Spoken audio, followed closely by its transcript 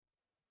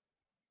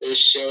This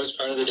show is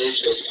part of the Day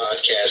Space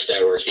Podcast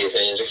Network. The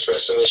opinions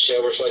expressed on this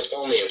show reflect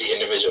only of the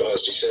individual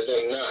host who said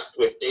them, not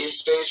with Day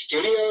Space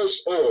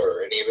Studios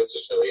or any of its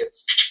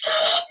affiliates.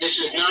 This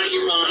is not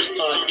your mom's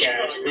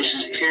podcast. This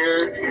is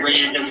pure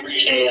random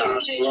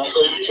chaos.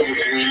 Welcome to the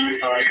Greenie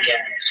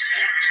Podcast.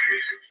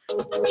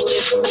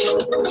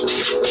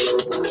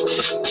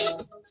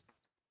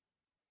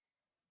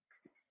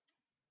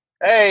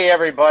 Hey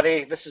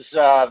everybody, this is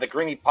the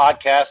Greenie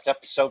Podcast,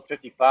 episode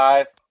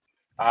 55.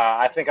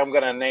 I think I'm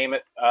gonna name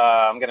it.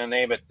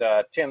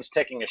 Tim's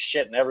taking a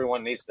shit, and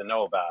everyone needs to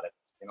know about it.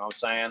 You know what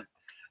I'm saying?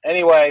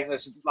 Anyway,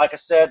 this is, like I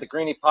said, the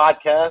Greenie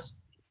Podcast,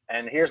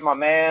 and here's my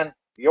man,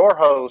 your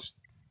host,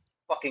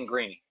 fucking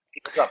Greenie.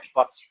 What's up,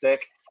 fuck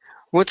stick?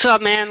 What's up,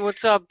 man?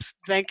 What's up?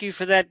 Thank you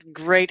for that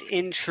great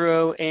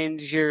intro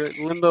and your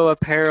Limbo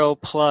Apparel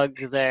plug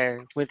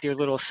there with your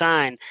little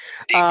sign.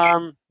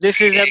 This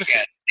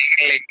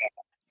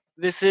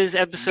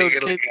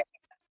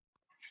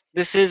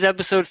is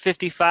episode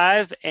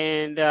 55,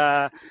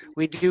 and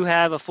we do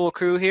have a full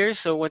crew here.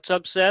 So what's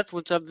up, Seth?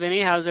 What's up,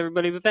 Vinny? How's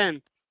everybody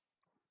been?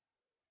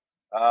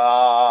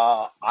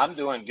 I'm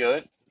doing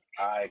good.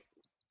 I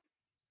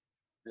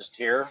just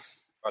here,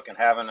 fucking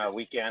having a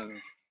weekend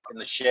in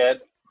the shed.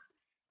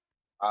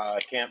 I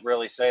can't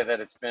really say that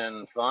it's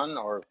been fun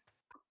or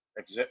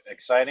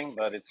exciting,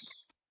 but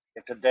it's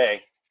a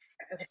day.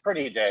 It's a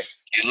pretty day.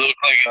 You look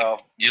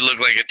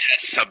like a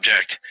test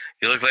subject.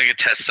 You look like a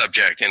test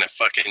subject in a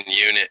fucking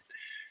unit.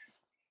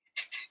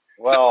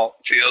 Well,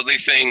 the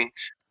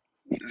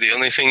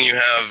only thing you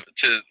have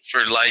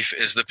for life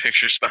is the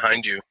pictures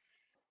behind you.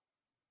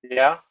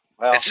 Yeah.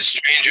 Well, it's a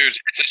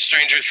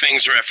Stranger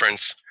Things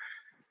reference.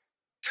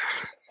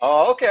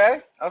 Oh,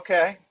 okay.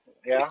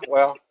 Yeah.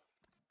 Well,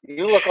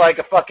 you look like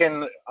a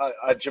fucking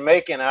a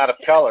Jamaican out of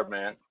color,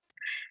 man.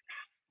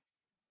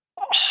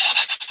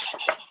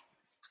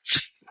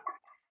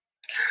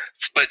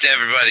 But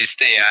everybody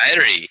stay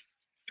irie.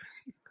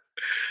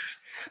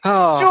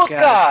 Oh,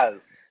 God.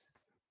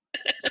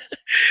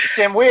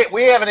 Tim,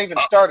 we haven't even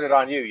started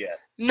on you yet.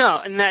 No,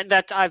 and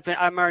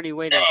I'm already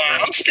waiting.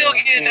 I'm still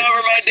getting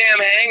over my damn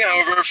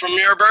hangover from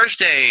your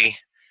birthday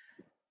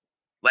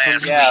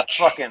last week. Yeah,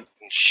 fucking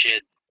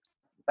shit.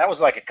 That was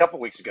like a couple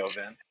weeks ago,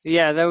 Vin.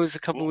 Yeah, that was a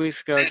couple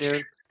weeks ago,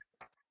 dude.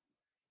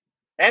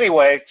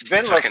 Anyway,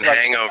 Vin looks like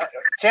hangover.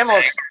 Tim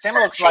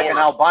looks like an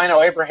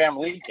albino Abraham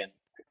Lincoln.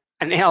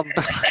 An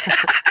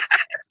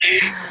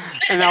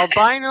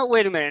albino?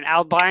 Wait a minute.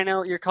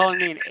 Albino? You're calling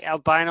me an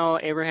albino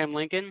Abraham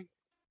Lincoln?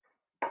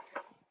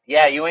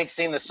 Yeah, you ain't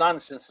seen the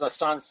sun since the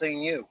sun's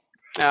seen you.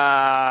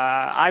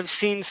 I've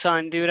seen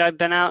sun, dude. I've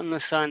been out in the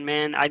sun,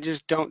 man. I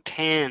just don't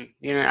tan.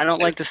 You know, I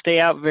don't like to stay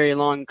out very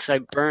long because I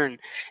burn.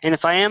 And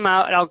if I am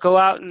out, I'll go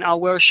out and I'll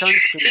wear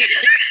sunscreen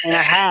and a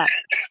hat.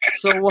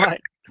 So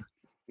what?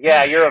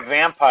 Yeah, you're a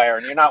vampire,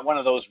 and you're not one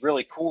of those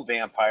really cool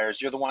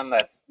vampires. You're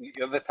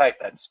the type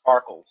that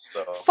sparkles.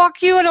 So.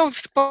 Fuck you! I don't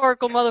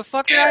sparkle,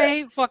 motherfucker. I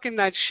hate fucking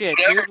that shit,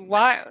 dude.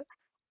 Why?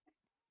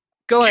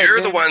 Go ahead. You're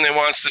man. the one that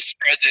wants to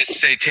spread this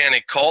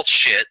satanic cult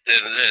shit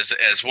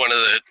as one of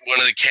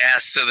the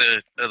casts of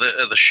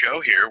the show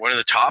here. One of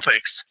the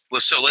topics.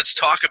 So let's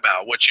talk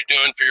about what you're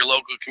doing for your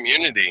local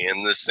community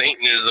and the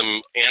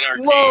Satanism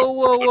anarchy.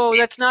 Whoa!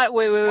 That's not.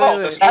 Wait.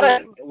 Was that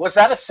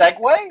a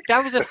segue?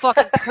 That was a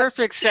fucking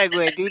perfect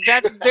segue, dude.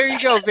 There you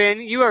go,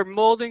 Vin. You are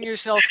molding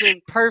yourself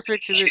in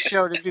perfect to this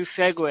show to do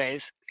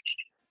segues.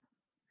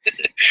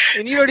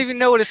 And you don't even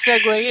know what a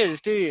segue is,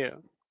 do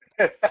you?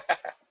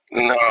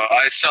 No,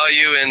 I saw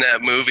you in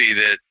that movie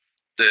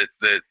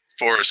that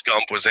Forrest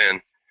Gump was in.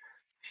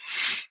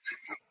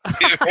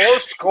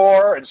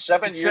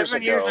 7 years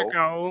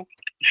ago.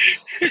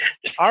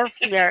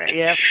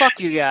 Yeah, fuck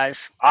you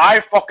guys.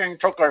 I fucking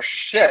took a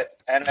shit,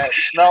 and it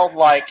smelled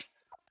like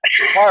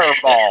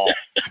Fireball.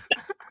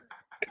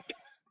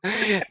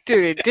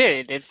 Dude, it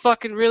did. It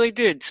fucking really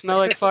did smell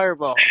like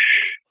Fireball.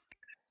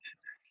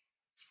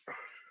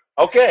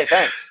 Okay,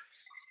 thanks.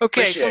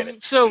 Okay,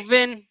 so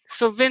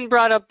Vin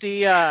brought up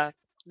the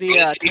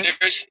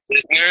listeners,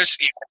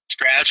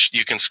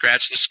 you can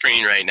scratch the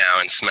screen right now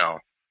and smell.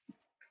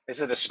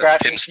 Is it a scratch?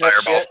 Tim's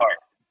Fireball fart.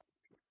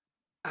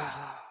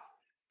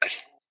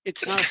 It's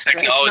not it's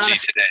technology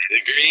not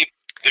today.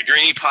 The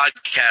Greenie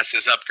Podcast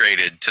is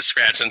upgraded to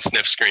scratch and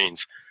sniff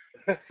screens.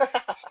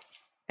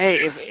 Hey,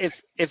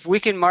 if we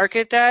can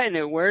market that and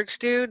it works,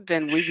 dude,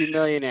 then we'd be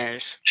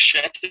millionaires.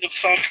 Shut the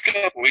fuck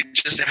up.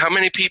 How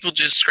many people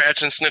just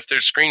scratch and sniff their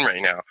screen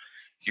right now?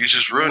 You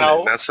just ruined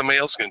it. Now somebody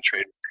else can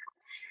trade it.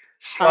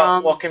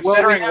 Well,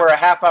 considering we're a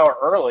half hour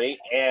early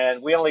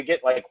and we only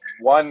get like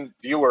one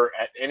viewer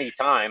at any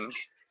time.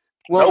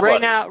 Well,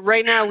 nobody.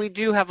 right now we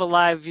do have a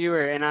live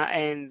viewer,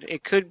 and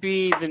it could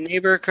be the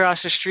neighbor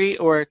across the street,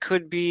 or it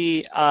could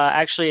be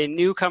actually a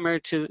new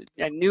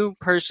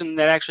person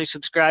that actually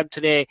subscribed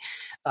today.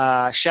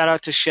 Shout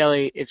out to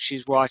Shelly if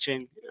she's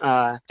watching.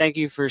 Thank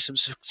you for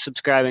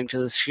subscribing to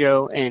the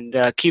show, and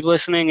keep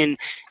listening and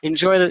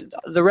enjoy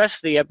the rest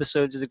of the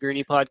episodes of the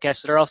Greenie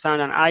Podcast that are all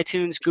found on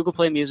iTunes, Google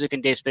Play Music,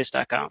 and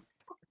DaveSpace.com.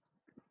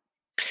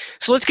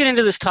 So let's get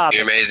into this topic.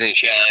 You're amazing,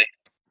 Shelly.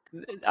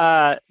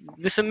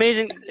 this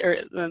amazing.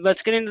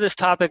 Let's get into this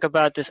topic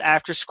about this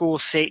after-school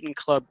Satan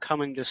club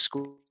coming to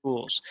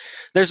schools.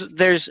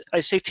 There's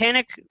a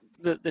satanic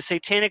the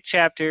satanic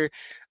chapter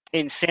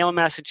in Salem,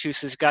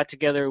 Massachusetts, got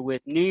together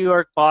with New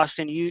York,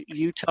 Boston,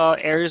 Utah,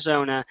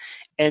 Arizona,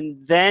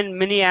 and then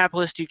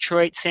Minneapolis,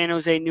 Detroit, San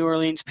Jose, New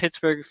Orleans,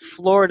 Pittsburgh,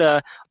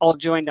 Florida all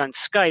joined on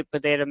Skype,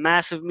 but they had a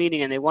massive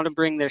meeting and they want to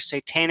bring their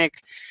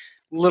satanic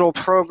little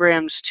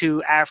programs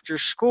to after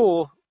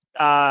school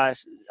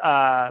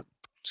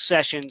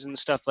sessions and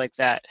stuff like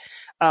that.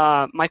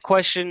 My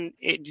question: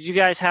 did you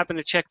guys happen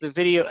to check the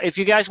video? If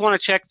you guys want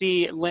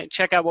to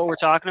check out what we're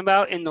talking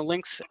about, in the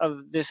links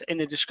of this in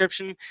the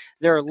description,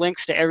 there are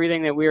links to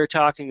everything that we are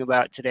talking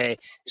about today.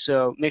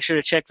 So make sure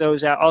to check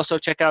those out. Also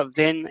check out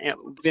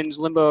Vin's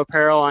Limbo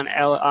Apparel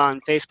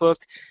on Facebook.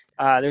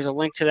 There's a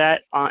link to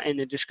that in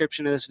the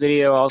description of this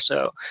video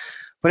also.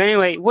 But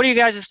anyway, what are you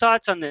guys'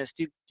 thoughts on this?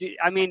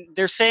 I mean,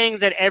 they're saying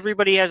that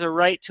everybody has a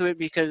right to it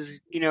because,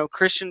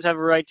 Christians have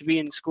a right to be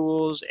in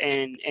schools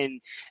and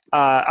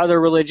other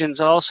religions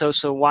also,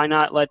 so why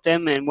not let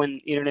them in when,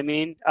 you know what I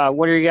mean?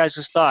 What are you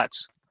guys'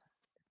 thoughts?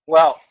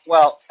 Well,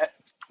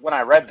 when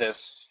I read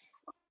this,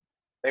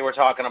 they were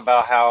talking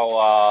about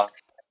how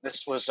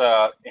this was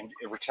in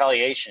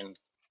retaliation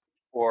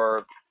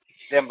for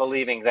them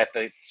believing that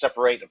they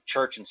separate of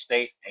church and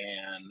state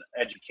and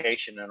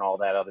education and all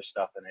that other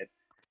stuff, and it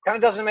kind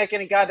of doesn't make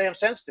any goddamn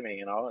sense to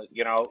me.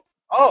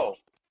 Oh,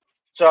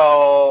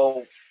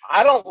 so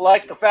I don't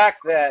like the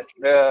fact that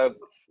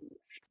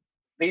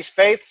these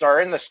faiths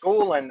are in the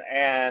school and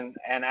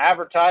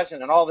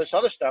advertising and all this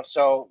other stuff.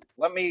 So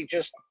let me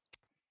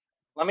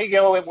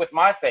go with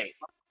my faith.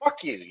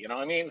 Fuck you. You know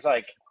what I mean? It's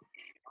like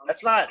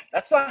that's not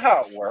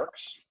how it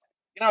works.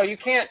 You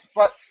can't.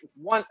 But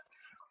one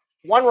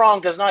wrong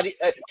does not.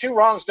 Two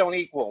wrongs don't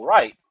equal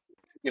right.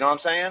 You know what I'm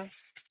saying?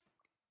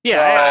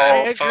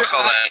 Yeah, So, fuck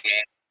all that,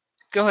 man.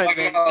 Go ahead, Fuck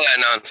Vin. all that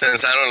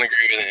nonsense. I don't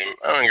agree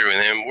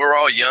with him. We're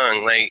all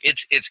young. Like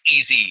it's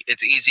easy.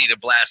 It's easy to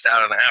blast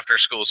out an after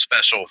school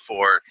special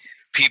for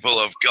people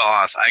of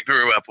goth. I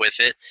grew up with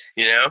it.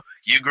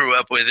 You grew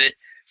up with it.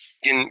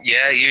 And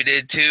yeah, you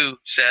did too,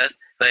 Seth.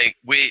 Like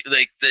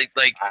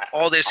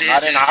all this I'm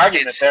not in an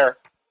argument there.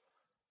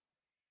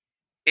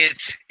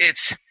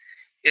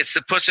 It's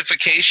the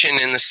pussification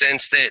in the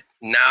sense that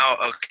now,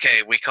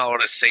 okay, we call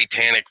it a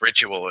satanic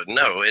ritual.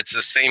 No, it's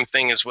the same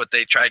thing as what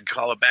they tried to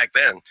call it back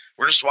then.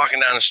 We're just walking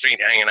down the street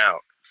hanging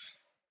out.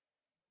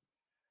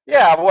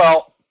 Yeah,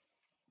 well,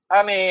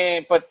 I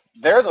mean, but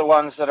they're the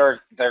ones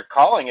they're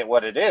calling it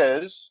what it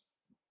is.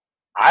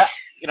 But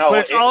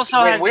it's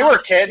also when we were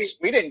kids,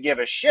 we didn't give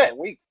a shit.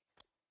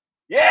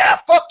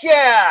 Fuck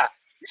yeah,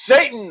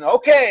 Satan.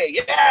 Okay,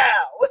 yeah.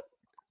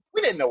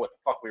 We didn't know what the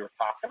fuck we were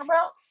talking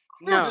about.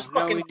 We were just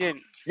fucking we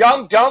didn't.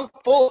 Young, dumb,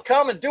 full of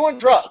cum, and doing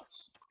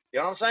drugs. You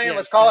know what I'm saying? Yeah,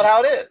 Let's call it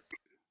how it is.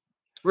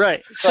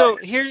 Right. So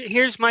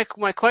here's my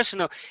question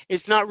though.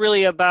 It's not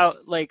really about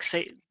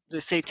the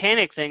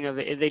satanic thing of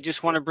it. They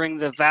just want to bring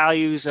the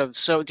values of.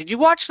 So did you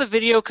watch the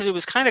video? Because it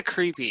was kind of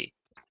creepy.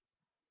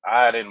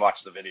 I didn't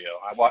watch the video.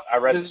 I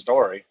read the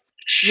story.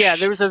 Yeah,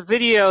 there was a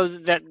video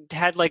that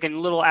had like a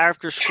little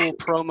after school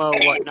promo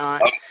and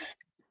whatnot.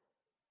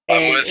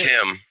 I'm with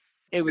him.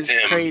 It was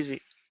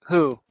crazy.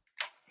 Who?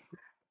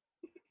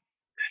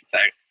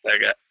 That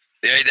guy.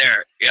 Right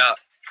there. Yeah.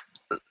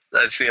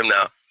 I see him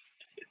now.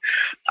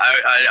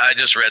 I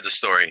just read the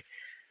story.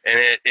 And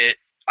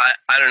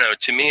I don't know.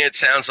 To me, it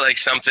sounds like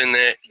something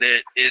that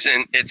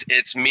isn't.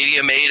 It's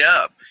media made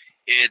up.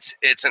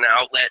 It's an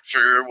outlet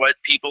for what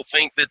people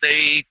think that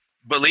they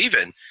believe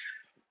in.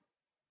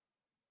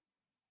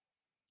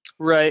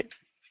 Right.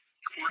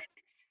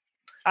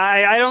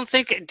 I don't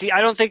think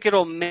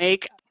it'll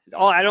make.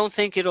 I don't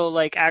think it'll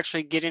like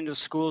actually get into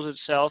schools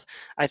itself.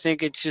 I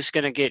think it's just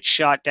gonna get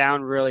shot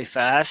down really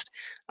fast.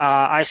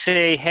 I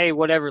say, hey,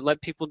 whatever. Let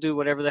people do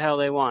whatever the hell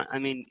they want. I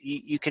mean,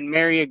 you can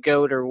marry a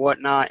goat or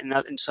whatnot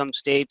in some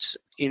states,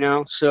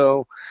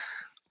 so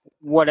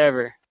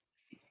whatever.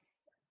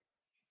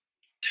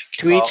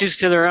 To each his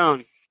to their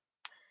own.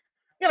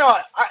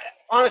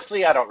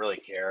 Honestly, I don't really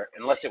care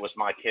unless it was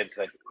my kids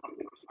that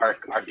are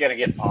gonna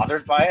get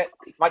bothered by it.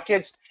 My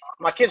kids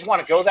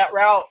want to go that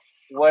route.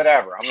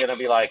 Whatever. I'm gonna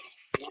be like,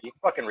 you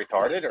fucking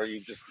retarded, or you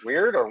just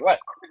weird, or what?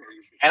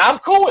 And I'm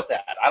cool with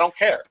that. I don't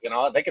care.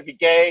 They could be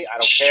gay. I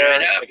don't care.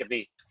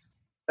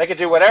 They could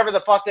do whatever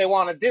the fuck they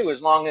want to do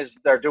as long as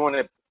they're doing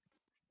it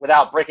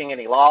without breaking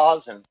any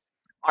laws and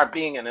aren't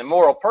being an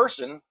immoral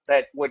person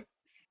that would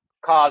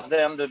cause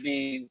them to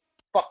be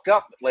fucked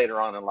up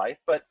later on in life.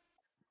 But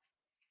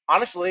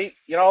honestly,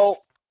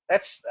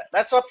 that's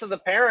up to the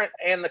parent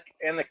and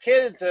the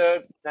kid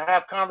to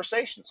have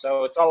conversations.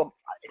 So it's all,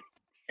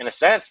 in a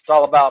sense, it's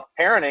all about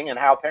parenting and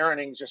how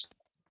parenting just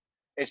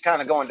is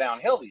kind of going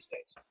downhill these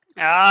days.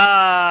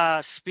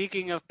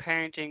 Speaking of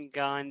parenting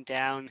gone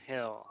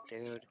downhill,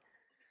 dude.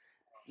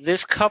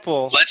 This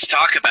couple. Let's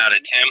talk about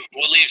it, Tim.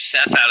 We'll leave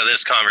Seth out of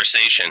this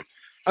conversation.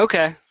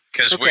 Okay.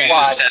 Because we're going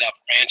to set up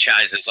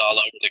franchises all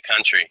over the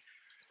country.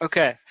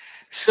 Okay.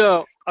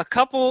 So a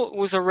couple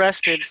was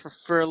arrested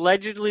for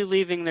allegedly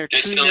leaving their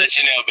Just to 2-year. let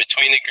you know,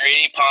 between the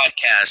Greenie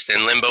podcast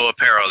and Limbo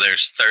Apparel,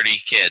 there's 30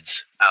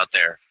 kids out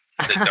there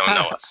that don't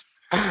know us.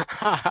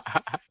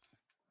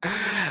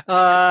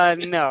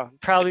 No,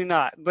 probably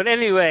not. But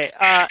anyway,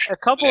 a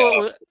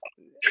couple.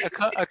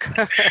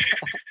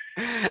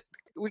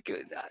 We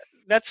could.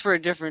 That's for a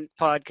different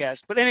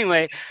podcast. But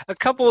anyway, a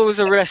couple was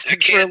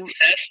arrested for.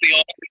 That's the only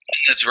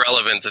one that's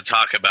relevant to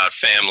talk about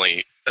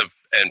family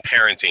and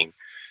parenting.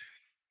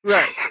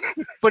 Right.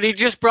 But he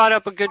just brought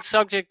up a good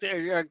subject,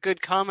 or a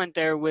good comment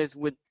there with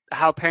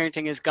how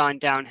parenting has gone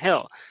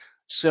downhill.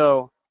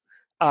 So.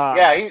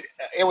 Yeah,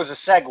 it was a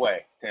segue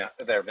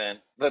there, Ben.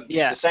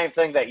 Yeah. The same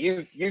thing that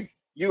you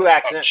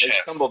accidentally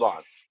stumbled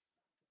on.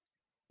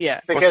 Yeah.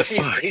 Because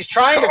he's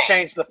trying to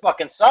change the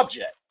fucking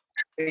subject.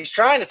 He's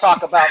trying to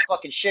talk about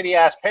fucking shitty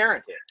ass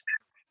parenting.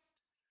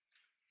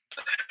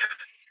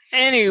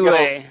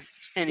 Anyway.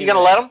 You gonna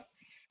let him?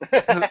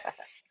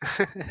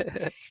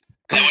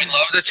 I would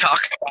love to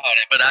talk about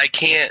it, but I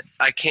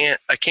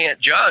can't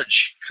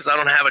judge because I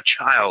don't have a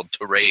child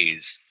to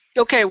raise.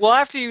 Okay, well,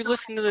 after you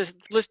listen to this,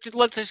 let's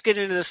just get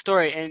into the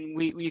story,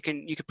 and you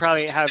could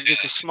probably have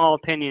just a small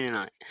opinion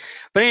on it.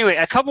 But anyway,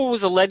 a couple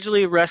was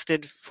allegedly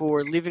arrested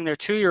for leaving their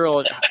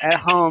 2-year-old at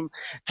home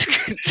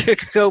to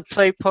go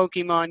play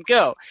Pokemon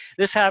Go.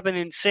 This happened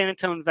in San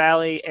Antonio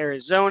Valley,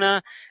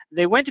 Arizona.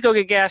 They went to go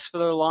get gas for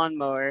their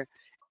lawnmower,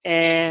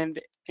 and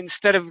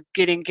instead of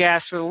getting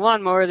gas for the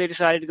lawnmower, they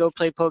decided to go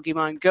play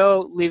Pokemon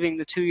Go, leaving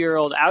the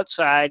 2-year-old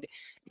outside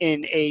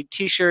in a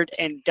t-shirt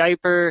and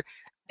diaper.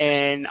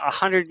 And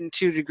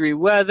 102-degree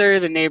weather.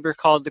 The neighbor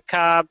called the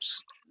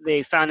cops.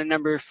 They found a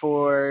number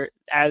for,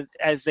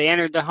 as they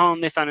entered the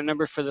home, they found a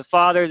number for the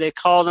father. They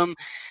called him.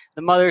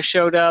 The mother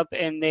showed up,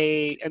 and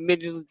they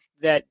admitted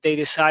that they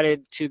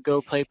decided to go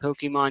play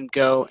Pokemon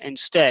Go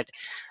instead.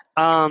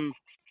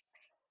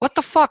 What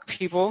the fuck,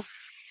 people?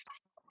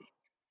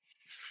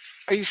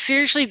 Are you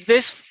seriously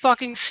this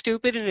fucking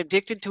stupid and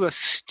addicted to a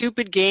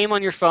stupid game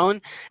on your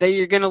phone that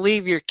you're going to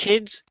leave your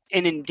kids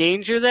and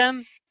endanger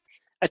them?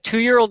 A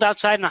 2-year-old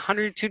outside in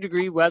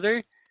 102-degree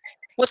weather?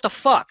 What the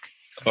fuck?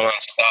 Hold on,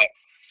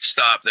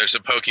 stop. There's a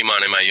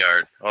Pokemon in my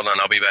yard. Hold on,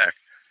 I'll be back.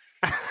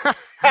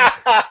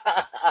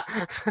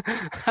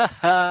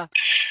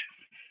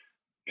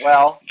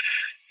 Well,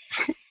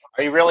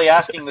 are you really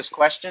asking this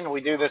question?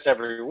 We do this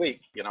every week.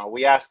 You know,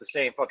 we ask the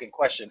same fucking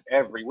question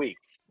every week.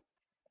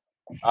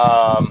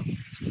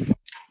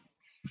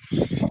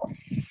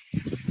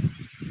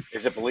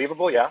 Is it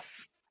believable? Yeah.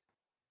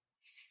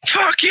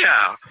 Fuck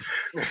yeah.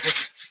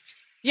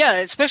 Yeah,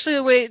 especially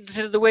the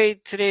way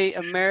today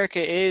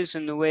America is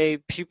and the way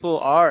people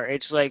are.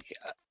 It's like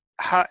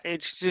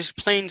it's just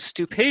plain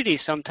stupidity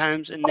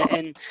sometimes.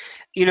 And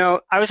you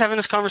know, I was having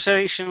this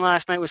conversation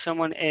last night with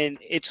someone, and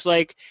it's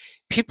like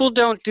people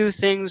don't do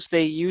things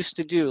they used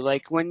to do.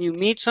 Like when you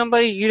meet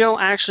somebody, you don't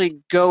actually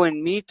go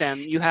and meet them.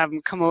 You have them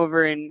come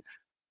over and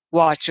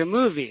watch a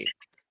movie.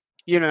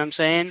 You know what I'm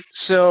saying?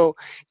 So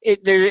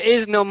there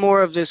is no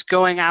more of this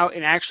going out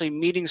and actually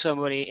meeting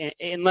somebody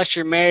unless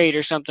you're married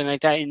or something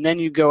like that, and then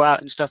you go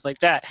out and stuff like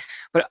that.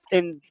 But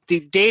in the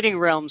dating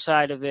realm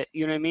side of it,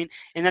 you know what I mean?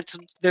 And that's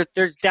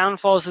there's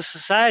downfalls of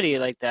society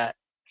like that.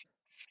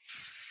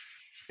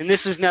 And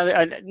this is now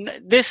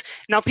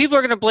people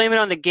are going to blame it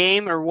on the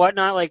game or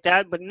whatnot like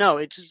that, but no,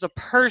 it's the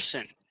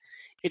person.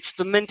 It's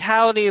the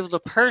mentality of the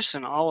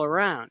person all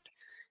around.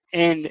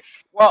 And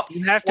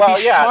you have to be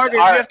smarter.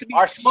 You have to be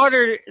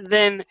smarter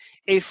than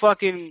a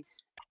fucking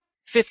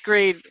 5th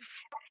grade,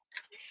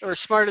 or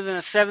smarter than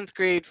a seventh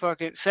grader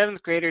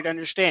to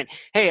understand.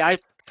 Hey, I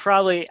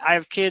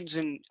have kids,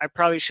 and I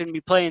probably shouldn't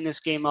be playing this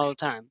game all the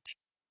time.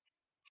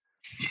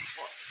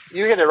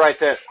 You hit it right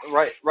there,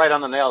 right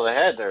on the nail of the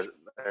head there,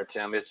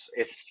 Tim. It's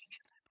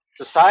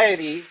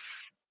society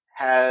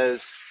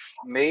has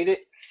made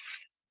it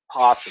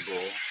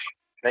possible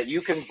that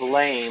you can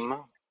blame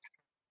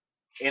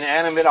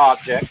inanimate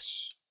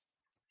objects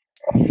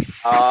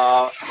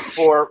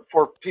for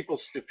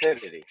people's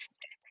stupidity.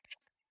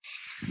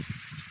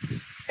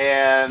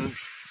 And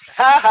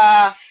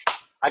I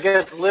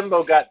guess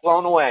Limbo got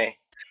blown away.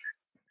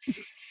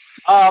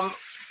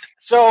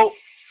 So,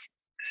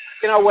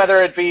 you know,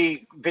 whether it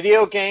be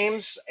video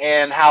games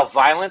and how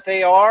violent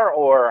they are,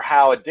 or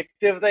how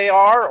addictive they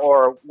are,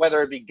 or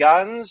whether it be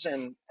guns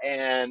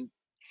and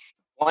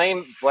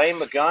blame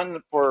a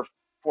gun for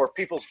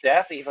people's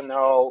death, even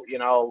though, you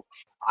know,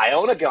 I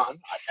own a gun.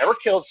 I've never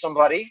killed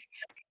somebody,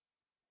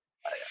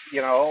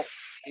 you know,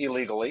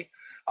 illegally.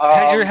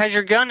 Has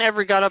your gun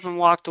ever got up and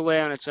walked away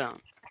on its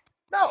own?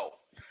 No.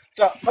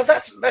 So, but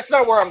that's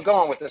not where I'm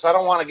going with this. I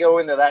don't want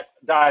to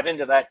dive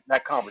into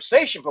that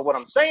conversation. But what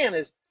I'm saying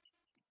is,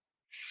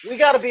 we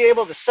got to be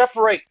able to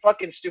separate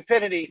fucking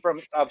stupidity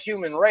of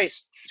human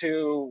race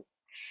to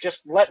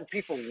just letting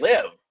people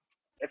live.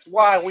 It's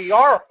why we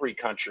are a free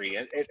country,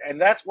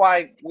 and that's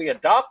why we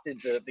adopted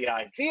the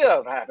idea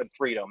of having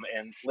freedom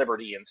and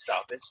liberty and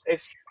stuff. It's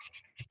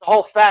the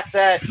whole fact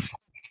that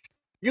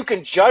you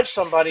can judge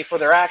somebody for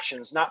their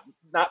actions, not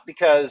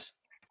because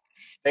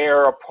they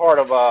are a part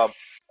of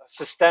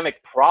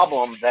systemic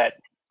problem that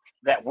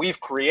we've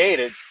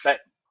created that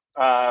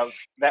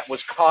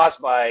was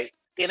caused by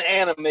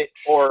inanimate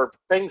or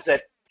things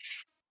that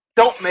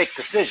don't make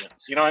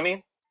decisions. You know what I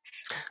mean?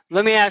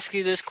 Let me ask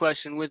you this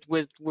question: with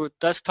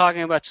us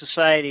talking about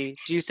society,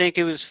 do you think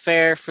it was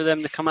fair for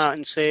them to come out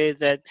and say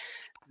that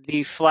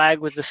the flag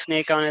with the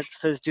snake on it that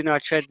says "Do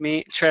not tread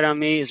on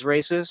me" is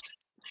racist?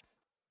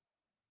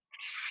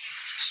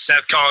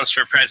 Seth Collins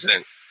for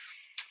president.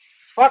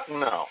 Fuck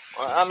no.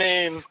 I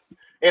mean,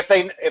 if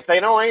they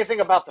know anything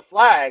about the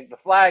flag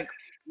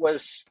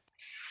was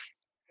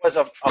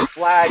a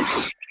flag.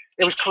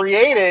 It was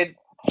created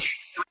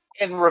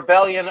in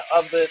rebellion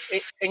of the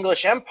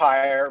English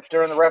Empire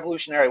during the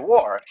Revolutionary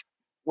War,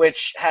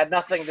 which had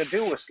nothing to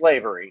do with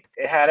slavery.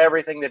 It had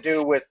everything to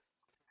do with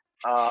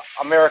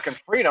American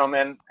freedom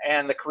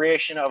and the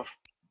creation of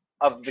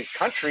the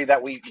country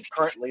that we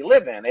currently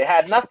live in. It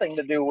had nothing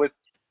to do with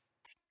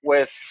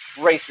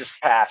racist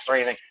past or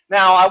anything.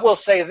 Now, I will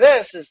say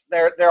this is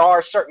there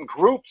are certain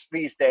groups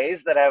these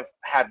days that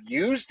have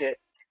used it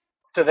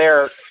to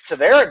their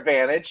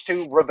advantage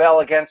to rebel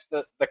against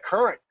the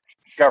current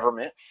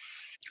government,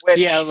 which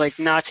Yeah, like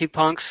Nazi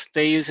punks,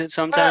 they use it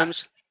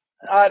sometimes.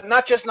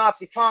 not just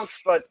Nazi punks,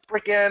 but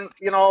freaking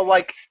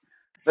like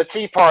the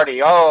Tea Party,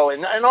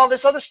 and all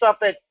this other stuff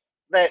that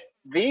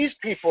these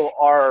people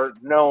are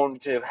known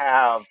to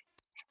have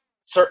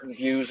certain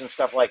views and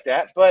stuff like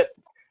that. But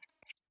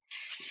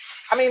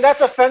I mean,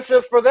 that's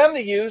offensive for them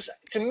to use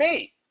to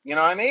me. You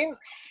know what I mean?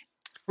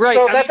 Right.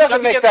 So I that mean,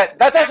 doesn't make that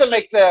doesn't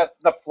make the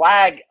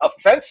flag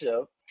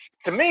offensive.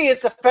 To me,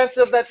 it's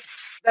offensive that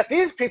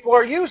these people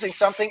are using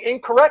something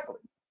incorrectly.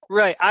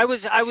 Right. I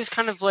was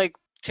kind of like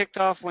ticked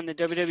off when the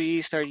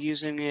WWE started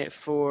using it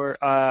for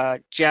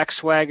Jack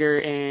Swagger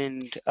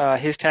and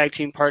his tag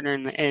team partner,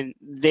 and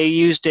they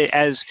used it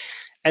as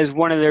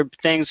one of their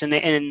things, and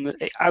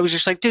I was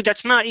just like, dude,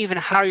 that's not even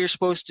how you're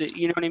supposed to.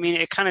 You know what I mean?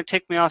 It kind of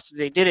ticked me off that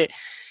they did it.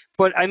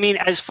 But I mean,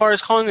 as far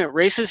as calling it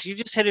racist, you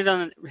just hit it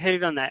on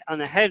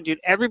the head, dude.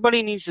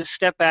 Everybody needs to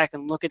step back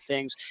and look at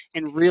things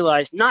and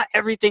realize not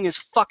everything is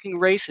fucking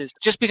racist.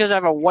 Just because I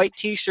have a white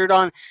T-shirt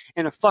on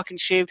and a fucking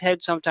shaved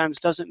head sometimes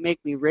doesn't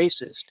make me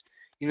racist.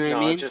 You know what I No,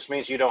 mean? it just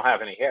means you don't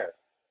have any hair.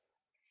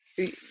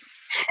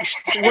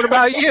 What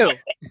about you?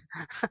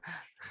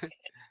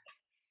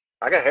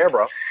 I got hair,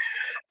 bro.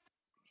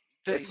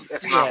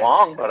 It's not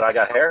long, but I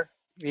got hair.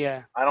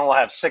 Yeah. I don't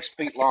have 6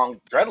 feet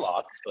long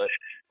dreadlocks, but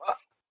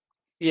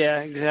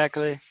Yeah,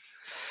 exactly.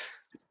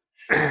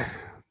 I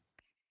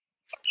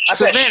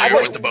So bet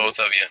share with the both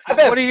of you. I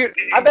bet What are your?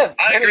 I bet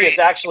I Vinny agree. is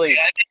actually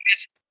Yeah, I think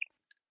it's,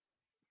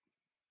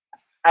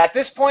 at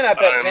this point. I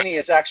bet Um, Vinny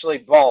is actually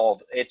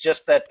bald. It's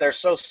just that they're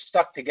so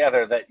stuck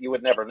together that you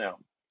would never know.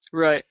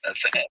 Right.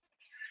 that's it.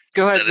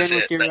 Go ahead, That is Vin,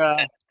 with it. your.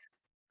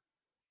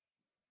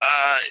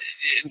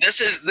 This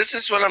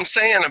is what I'm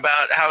saying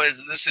about how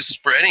this is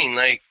spreading.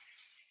 Like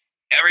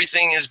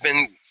everything has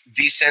been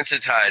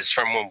desensitized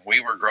from when we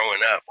were growing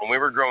up. When we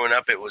were growing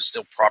up, it was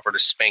still proper to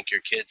spank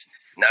your kids.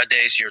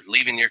 Nowadays, you're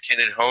leaving your kid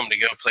at home to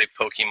go play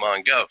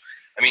Pokemon Go.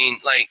 I mean,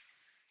 like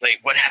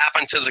what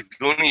happened to the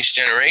Goonies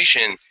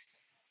generation?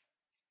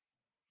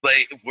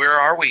 Like, where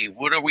are we?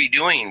 What are we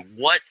doing?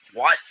 What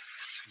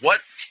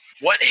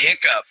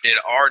hiccup did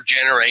our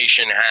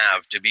generation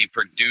have to be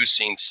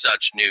producing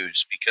such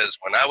news? Because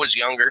when I was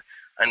younger,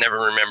 I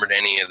never remembered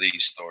any of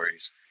these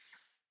stories.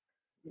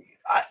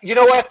 You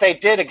know what? They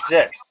did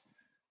exist.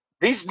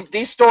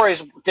 These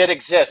stories did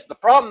exist. The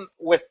problem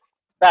with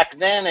back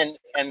then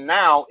and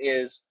now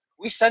is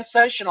we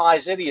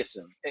sensationalize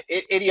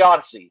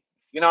idiocy.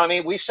 You know what I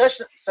mean? We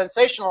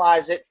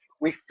sensationalize it.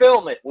 We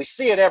film it. We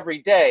see it every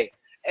day.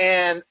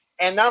 And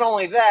not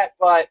only that,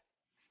 but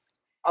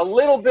a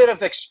little bit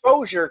of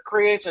exposure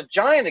creates a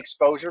giant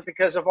exposure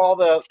because of all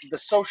the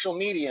social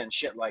media and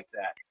shit like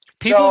that.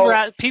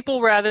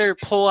 People rather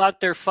pull out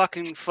their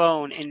fucking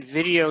phone and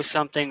video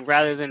something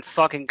rather than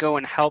fucking go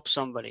and help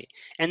somebody,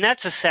 and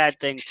that's a sad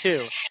thing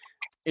too.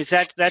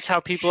 That's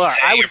how people are.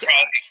 Hey, can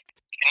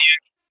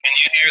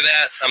you hear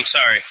that? I'm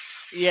sorry.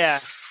 Yeah.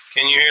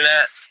 Can you hear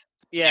that?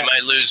 Yeah. You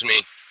might lose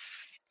me.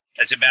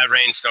 It's a bad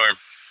rainstorm.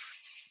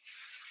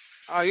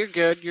 Oh, you're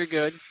good. You're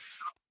good.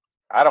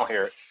 I don't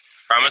hear it.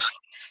 Promise?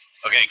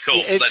 Okay, cool.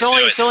 Let's do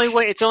it.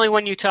 It's only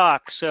when you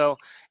talk, so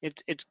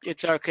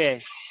it's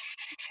okay.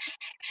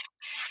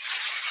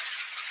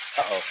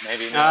 Uh-oh,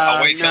 maybe not.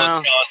 I'll wait till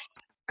no.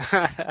 it's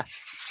gone.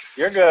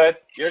 You're good.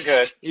 You're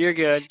good. You're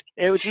good.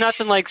 It was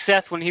nothing like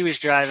Seth when he was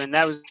driving.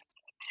 That was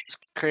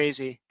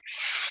crazy.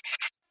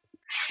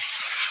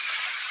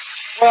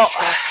 Well,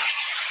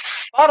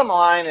 bottom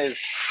line is,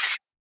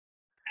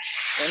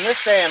 in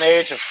this day and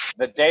age of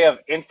the day of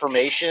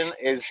information,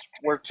 is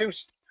we're too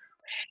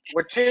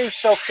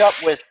soaked up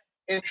with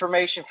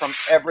information from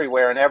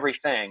everywhere and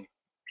everything,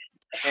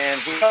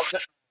 and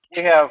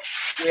we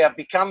have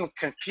become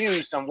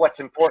confused on what's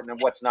important and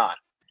what's not.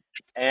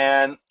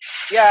 And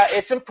yeah,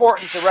 it's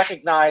important to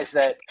recognize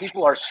that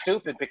people are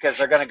stupid because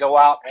they're going to go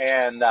out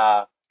and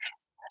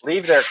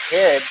leave their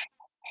kid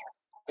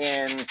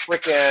in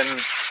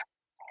freaking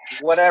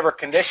whatever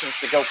conditions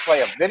to go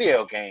play a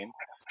video game,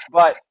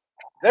 but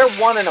they're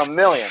 1 in a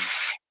million.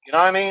 You know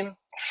what I mean?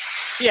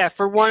 Yeah,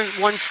 for one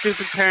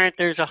stupid parent,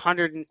 there's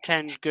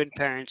 110 good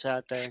parents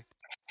out there.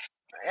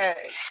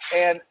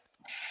 And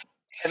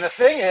and the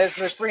thing is,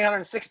 there's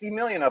 360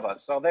 million of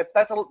us, so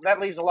that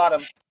leaves a lot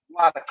of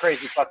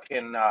crazy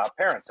fucking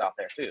parents out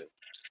there too.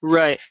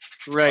 Right,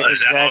 Well,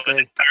 is that what the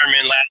exactly.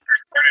 government last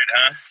reported,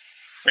 huh?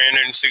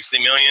 360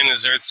 million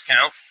is Earth's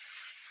count.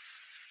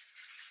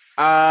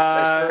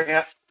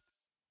 There's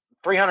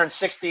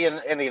 360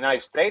 in the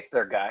United States,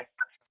 there, guy.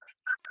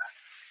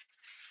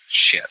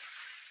 Shit.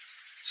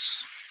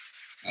 It's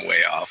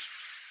way off.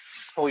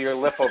 Pull your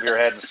lip over your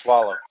head and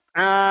swallow.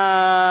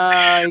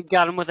 You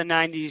got him with a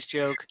 90s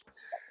joke.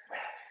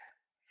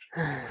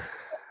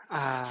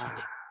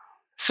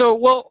 So,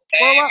 well,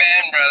 Hey, man,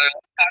 brother,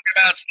 let's talk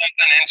about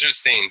something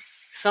interesting.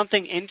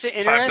 something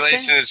interesting?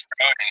 Population is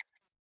growing.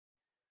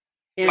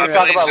 You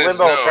talk about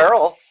Limbo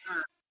Apparel.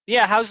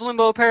 Yeah, how's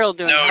Limbo Apparel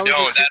doing? No, How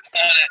don't. was That's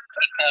not it.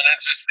 That's not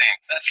interesting.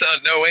 That's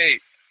not. No,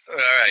 wait. All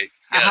right.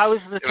 Yes, How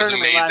was the it was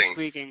tournament amazing. last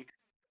weekend?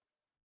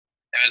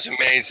 It was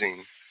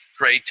amazing.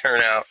 Great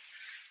turnout.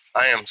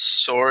 I am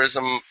sore as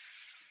I'm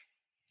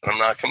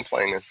not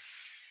complaining.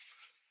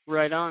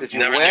 Right on. Did you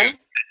Never win? knew.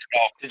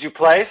 Did you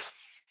place?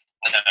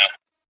 No.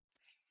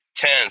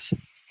 10th,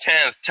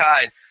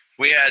 tied.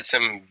 We had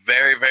some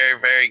very, very,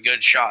 very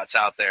good shots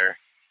out there.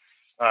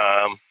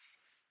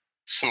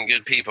 Some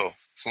good people.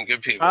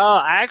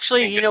 Oh,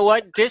 actually, you know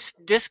what?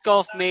 Disc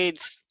golf made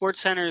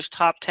SportsCenter's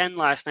top 10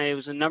 last night. It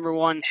was the number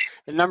one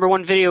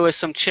video was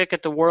some chick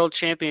at the World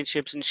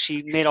Championships, and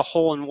she made a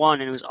hole in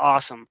one, and it was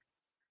awesome.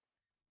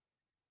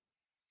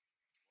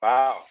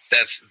 Wow.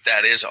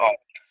 That is all.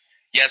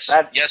 Yes,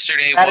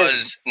 yesterday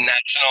was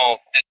National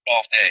Disc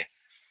Golf Day.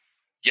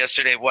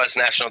 Yesterday was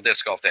National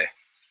Disc Golf Day.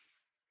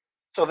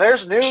 So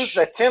there's news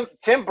that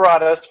Tim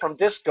brought us from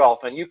disc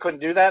golf, and you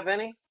couldn't do that,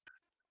 Vinny?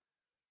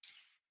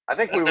 I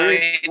think we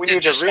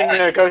need to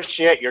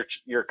renegotiate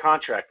your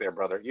contract there,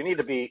 brother. You need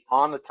to be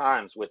on the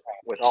times with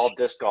all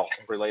disc golf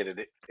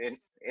related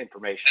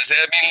information. Does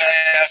that mean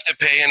I have to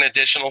pay an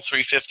additional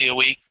 $350 a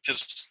week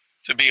just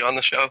to be on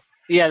the show?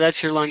 Yeah,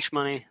 that's your lunch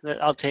money.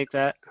 I'll take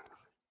that.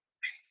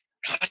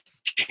 God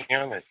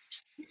damn it.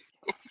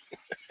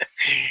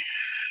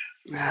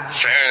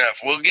 Fair enough.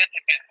 We'll get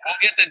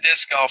the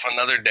disc golf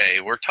another day.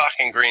 We're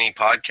talking Greenie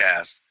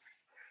podcast.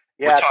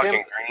 Yeah, we're talking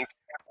Tim, Greenie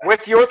podcast.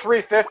 With your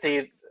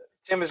 $350,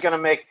 Tim is going to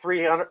make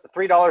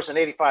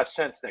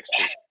 $3.85 next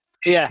week.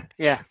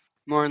 Yeah,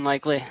 more than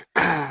likely.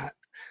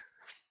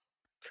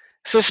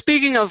 So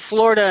speaking of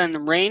Florida and the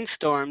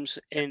rainstorms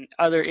and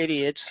other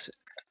idiots,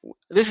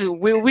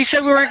 we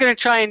said we weren't going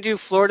to try and do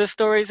Florida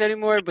stories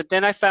anymore, but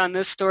then I found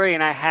this story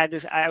and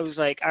I was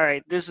like, all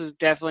right, this is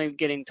definitely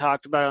getting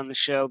talked about on the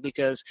show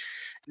because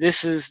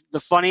this is the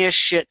funniest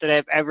shit that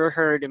I've ever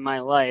heard in my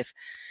life.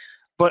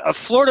 But a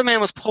Florida man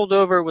was pulled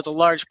over with a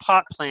large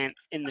pot plant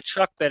in the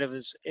truck bed of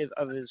his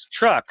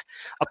truck.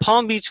 A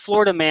Palm Beach,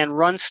 Florida man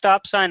runs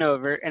stop sign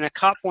over, and a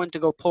cop went to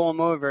go pull him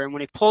over. And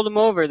when he pulled him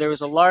over, there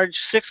was a large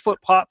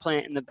 6-foot pot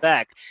plant in the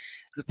back.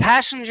 The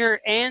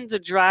passenger and the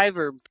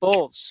driver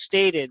both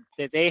stated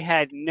that they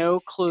had no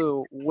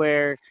clue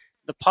where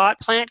the pot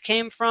plant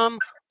came from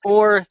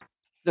or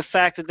the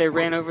fact that they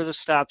ran over the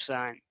stop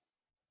sign.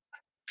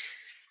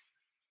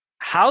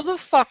 How the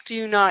fuck do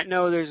you not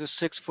know there's a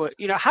 6-foot?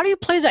 How do you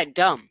play that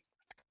dumb?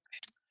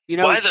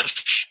 Why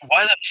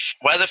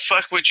the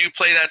fuck would you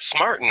play that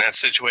smart in that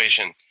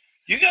situation?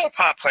 You got a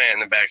pot plant in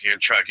the back of your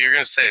truck. You're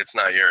gonna say it's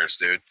not yours,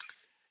 dude.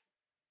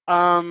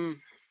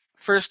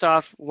 First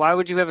off, why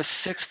would you have a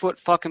 6-foot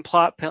fucking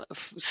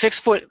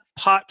 6-foot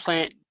pot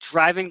plant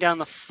driving down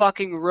the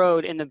fucking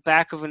road in the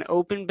back of an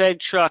open bed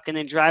truck and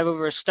then drive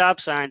over a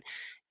stop sign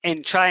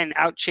and try and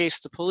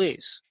outchase the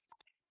police?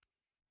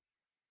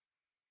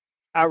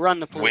 Outrun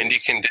the police. Windy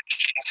conditions,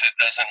 it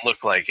doesn't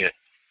look like it.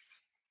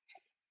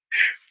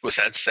 Was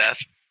that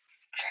Seth?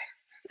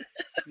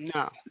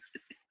 No.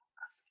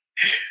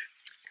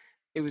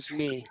 It was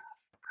me.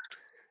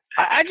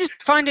 I just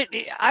find it,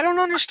 I don't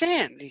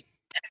understand.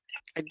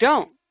 I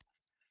don't.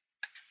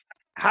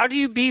 How do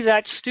you be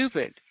that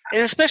stupid?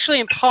 And especially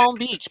in Palm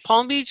Beach.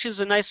 Palm Beach is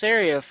a nice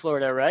area of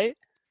Florida, right?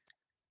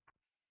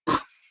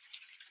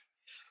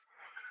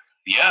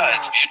 Yeah,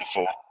 it's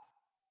beautiful.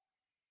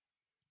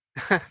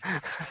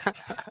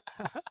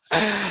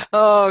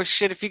 Oh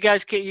shit! If you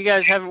guys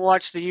haven't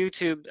watched the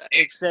YouTube,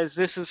 it says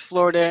this is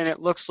Florida, and it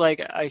looks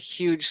like a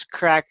huge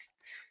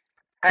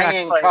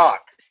hanging cock.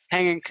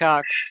 Hanging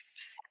cock.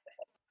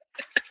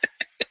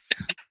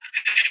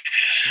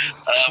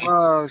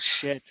 Oh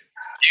shit!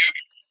 You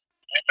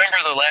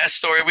remember the last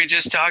story we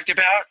just talked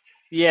about?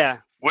 Yeah.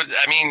 How is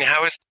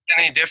it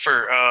any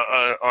differ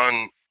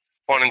on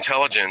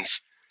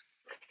intelligence?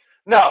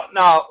 No.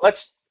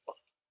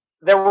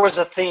 There was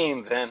a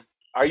theme then.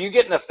 Are you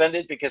getting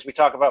offended because we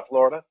talk about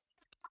Florida?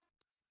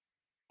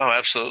 Oh,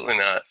 absolutely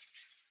not.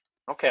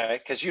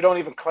 Okay, because you don't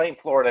even claim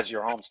Florida as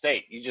your home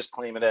state. You just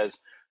claim it as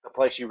the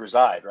place you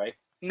reside, right?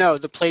 No,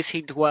 the place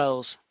he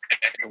dwells.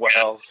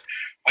 dwells.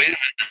 Wait a minute,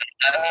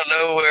 I don't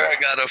know where I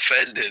got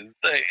offended.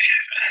 Like,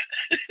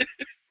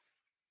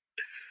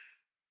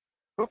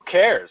 Who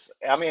cares?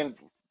 I mean,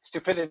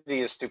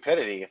 stupidity is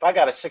stupidity. If I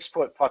got a 6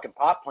 foot fucking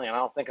pot plant, I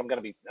don't think I'm going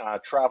to be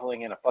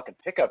traveling in a fucking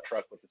pickup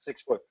truck with a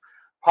 6 foot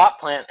pot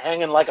plant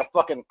hanging like a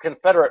fucking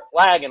Confederate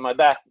flag in my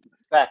back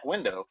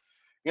window.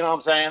 You know what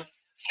I'm saying?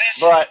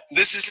 But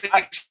this is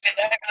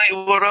exactly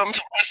what I'm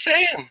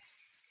saying.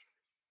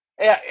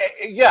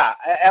 yeah,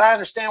 and I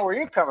understand where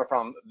you're coming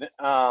from,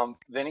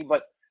 Vinny.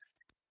 But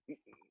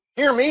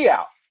hear me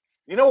out.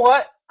 You know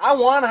what? I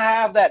want to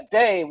have that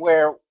day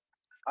where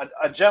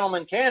a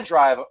gentleman can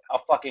drive a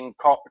fucking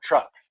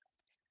truck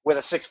with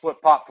a 6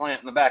 foot pot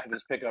plant in the back of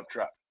his pickup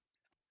truck.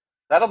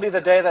 That'll be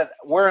the day that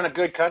we're in a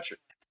good country.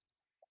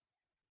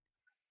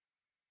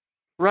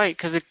 Right,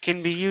 because it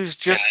can be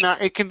used just not.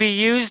 It can be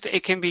used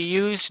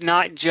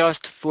not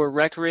just for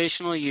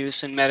recreational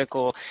use and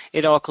medical.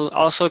 It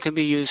also can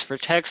be used for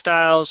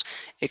textiles.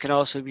 It can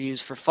also be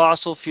used for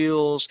fossil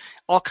fuels.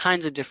 All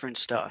kinds of different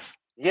stuff.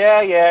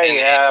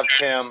 Yeah,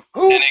 Tim.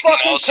 Who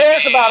fucking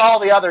cares about all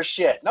the other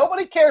shit?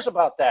 Nobody cares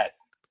about that.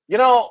 You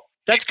know,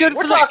 that's good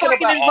for the fucking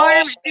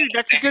environment, dude.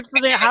 That's good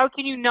for the. How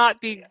can you not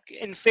be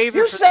in favor?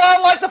 You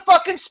sound like the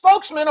fucking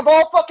spokesman of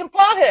all fucking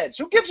potheads.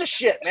 Who gives a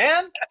shit,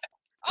 man?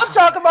 I'm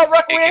talking about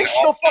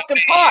recreational fucking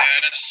pot.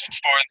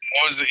 For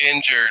those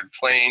injured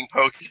playing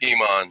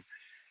Pokemon.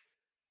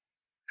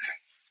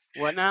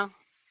 What now?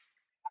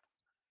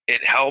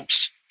 It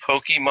helps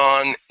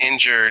Pokemon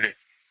injured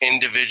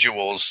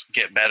individuals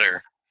get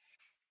better.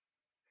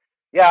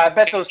 Yeah, I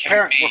bet those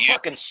parents were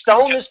fucking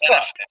stoned as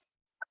fuck.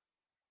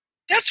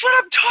 That's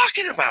what I'm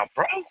talking about,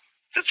 bro.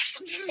 This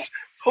is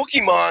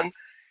Pokemon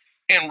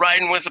and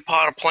riding with a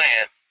pot of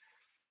plant.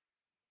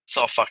 It's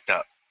all fucked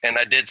up. And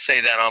I did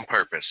say that on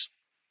purpose.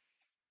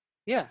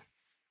 Yeah,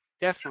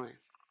 definitely.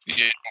 You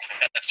didn't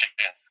catch it.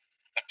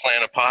 A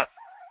plant, a pot?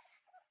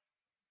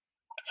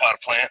 A pot of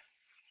plant?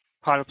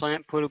 Pot of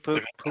plant, poop,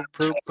 poop, poop,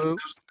 poop, poop.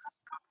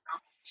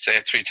 Say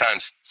it 3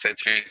 times. Say it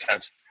 3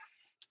 times.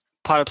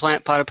 Pot of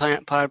plant, pot of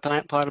plant, pot of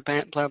plant, pot of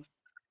plant, plant.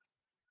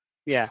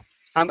 Yeah.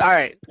 All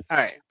right.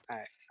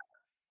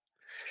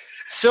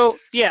 So,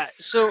 yeah,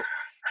 so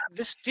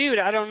this dude,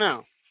 I don't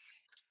know.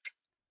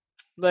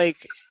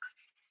 Like,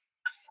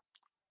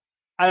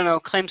 I don't know,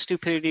 claim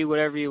stupidity,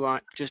 whatever you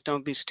want. Just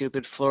don't be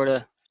stupid.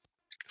 Florida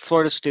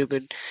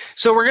stupid.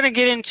 So we're going to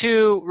get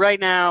into right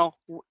now,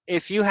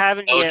 if you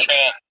haven't yet.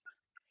 Trump.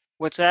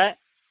 What's that?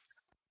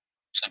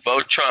 So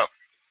vote Trump.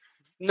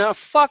 No,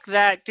 fuck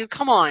that, dude.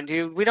 Come on,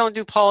 dude. We don't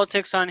do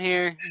politics on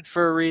here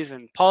for a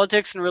reason.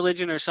 Politics and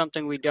religion are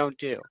something we don't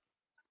do.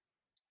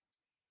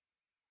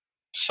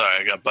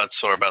 Sorry, I got butt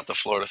sore about the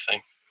Florida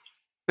thing.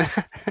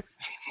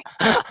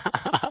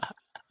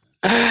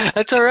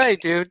 That's all right,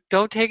 dude.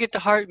 Don't take it to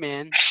heart,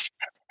 man.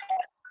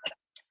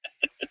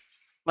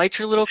 Light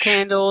your little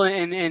candle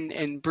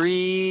and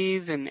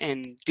breathe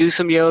and do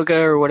some yoga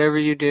or whatever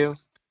you do.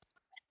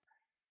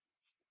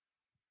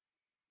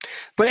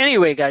 But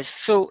anyway, guys,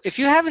 so if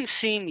you haven't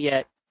seen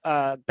yet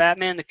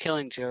Batman the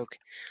Killing Joke,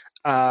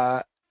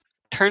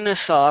 turn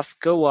this off,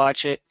 go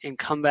watch it, and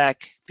come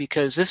back,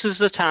 because this is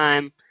the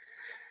time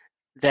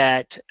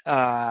that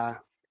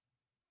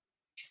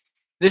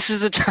this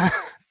is the time.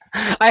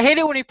 I hate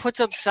it when he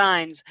puts up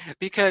signs,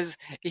 because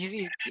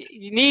you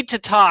need to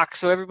talk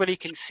so everybody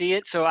can see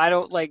it. So I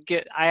don't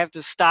I have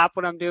to stop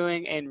what I'm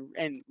doing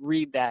and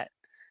read that.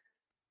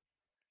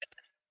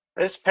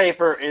 This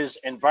paper is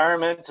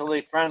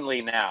environmentally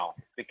friendly now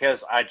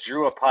because I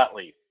drew a pot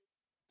leaf.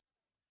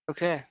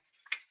 Okay.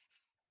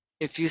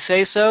 If you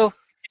say so.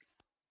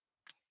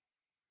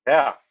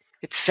 Yeah.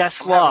 It's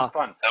Seth's law.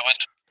 Fun.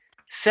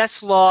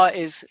 Seth's law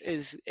is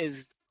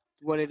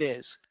what it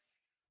is.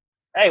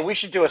 Hey, we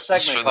should do a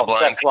segment called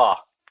Seth's Law.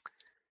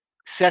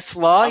 Seth's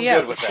Law, I'm yeah,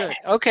 good with that.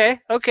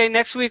 Okay.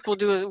 Next week we'll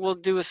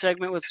do a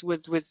segment with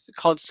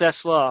called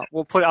Seth's Law.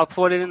 I'll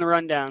put it in the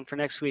rundown for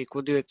next week.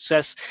 We'll do it.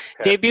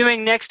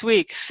 Debuting next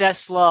week.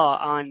 Seth's Law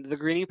on the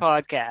Greenie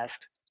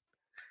podcast.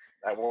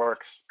 That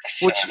works.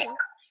 Which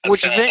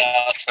sounds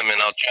awesome, and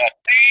I'll drop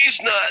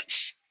these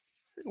nuts.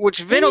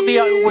 Which Vin will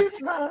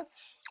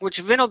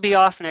be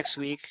off next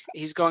week.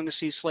 He's going to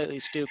see Slightly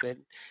Stupid,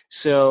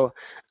 so.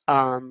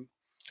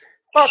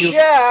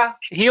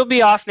 He'll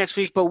be off next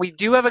week, but we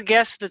do have a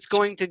guest that's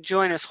going to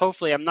join us,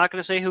 hopefully. I'm not going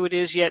to say who it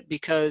is yet,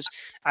 because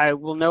I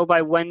will know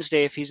by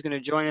Wednesday if he's going to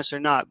join us or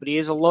not. But he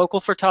is a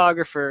local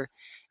photographer,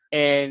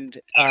 and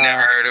I've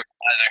never heard of him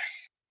either.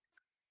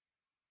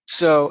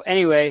 So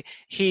anyway,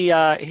 he's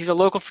a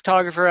local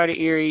photographer out of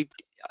Erie,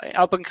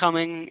 up and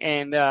coming,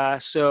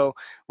 and so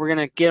we're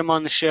going to get him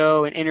on the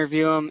show and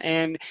interview him.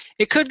 And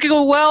it could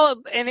go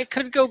well, and it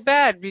could go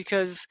bad,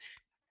 because...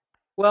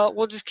 well,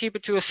 we'll just keep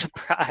it to a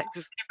surprise.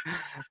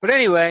 But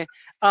anyway,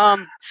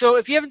 so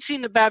if you haven't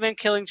seen the Batman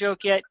Killing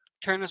Joke yet,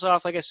 turn this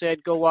off. Like I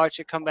said, go watch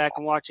it, come back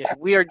and watch it.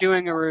 We are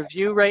doing a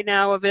review right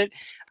now of it.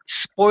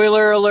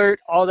 Spoiler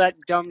alert, all that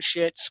dumb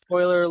shit.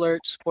 Spoiler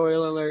alert,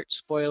 spoiler alert,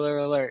 spoiler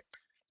alert.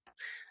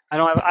 I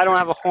don't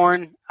have a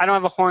horn. I don't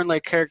have a horn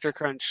like Character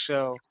Crunch,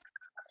 so.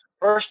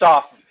 First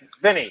off,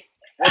 Vinny,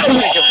 What do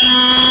you think of?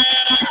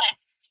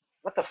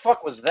 What the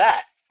fuck was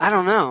that? I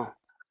don't know.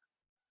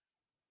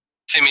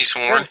 Timmy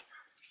Sworn.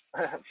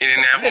 He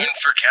didn't have one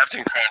for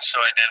Captain Crunch, so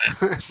I did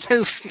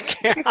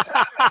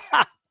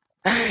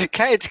it.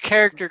 It's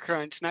Character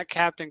Crunch, not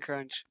Captain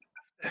Crunch.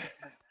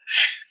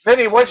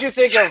 Vinny, what'd you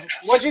think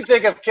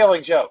of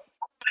Killing Joke?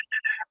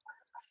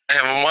 I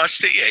haven't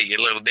watched it yet, you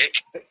little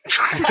dick.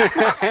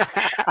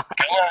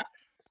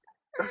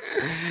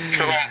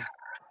 Come on.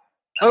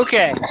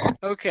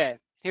 Okay,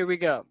 here we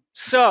go.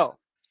 So,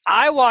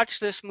 I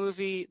watched this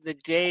movie the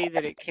day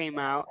that it came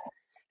out.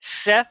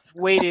 Seth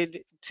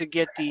waited to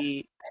get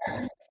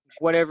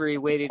whatever he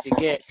waited to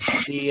get,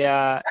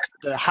 the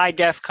high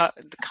def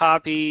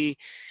copy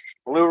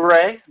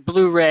Blu-ray,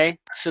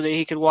 so that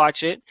he could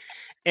watch it.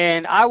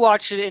 And I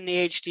watched it in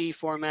the HD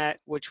format,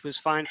 which was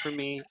fine for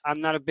me.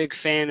 I'm not a big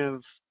fan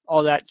of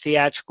all that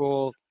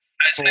theatrical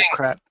bull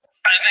crap.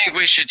 I think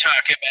we should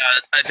talk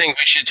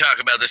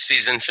about the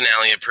season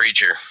finale of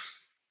Preacher.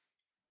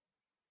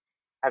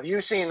 Have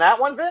you seen that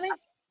one, Vinny?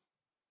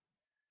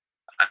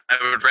 I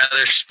would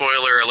rather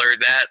spoiler alert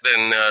that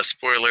than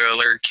spoiler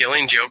alert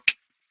Killing Joke.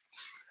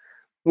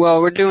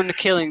 Well, we're doing the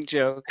Killing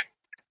Joke.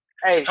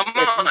 Hey, come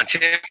on,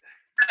 Tim.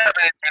 I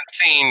haven't even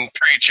seen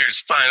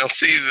Preacher's final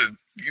season.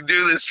 You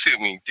do this to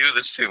me.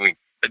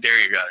 I dare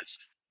you guys.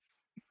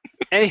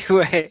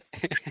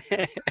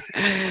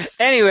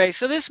 Anyway,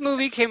 so this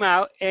movie came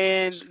out,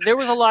 and there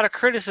was a lot of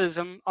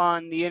criticism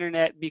on the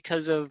internet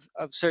because of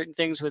certain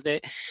things with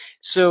it.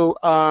 So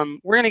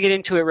we're gonna get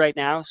into it right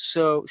now.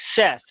 So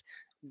Seth,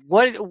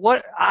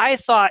 what I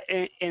thought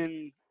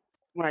in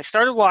when I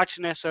started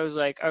watching this, I was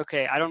like,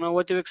 okay, I don't know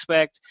what to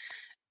expect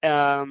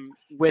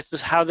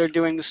with how they're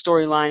doing the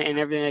storyline and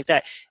everything like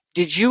that.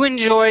 Did you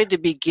enjoy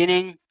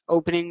the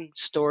opening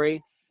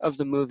story of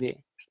the movie?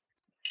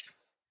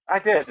 I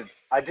did.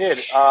 I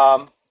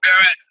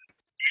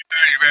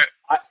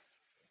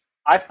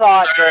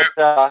thought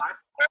that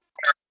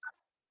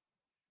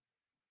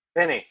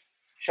Vinny,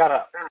 shut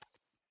up.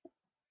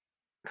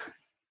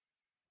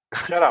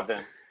 Shut up,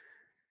 Vin.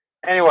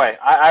 Anyway,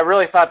 I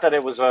really thought that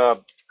it was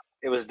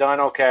done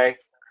okay.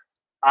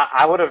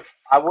 I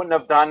wouldn't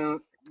have done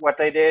what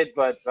they did,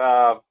 but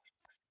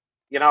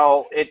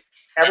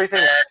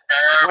everything's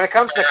when it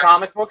comes to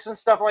comic books and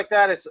stuff like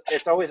that,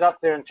 it's always up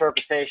to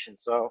interpretation.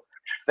 So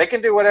they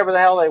can do whatever the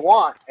hell they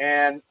want,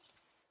 and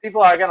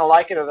people are going to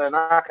like it or they're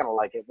not going to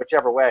like it,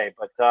 whichever way.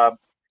 But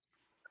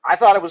I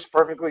thought it was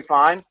perfectly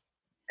fine,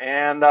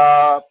 and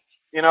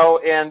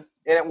and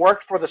it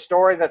worked for the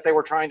story that they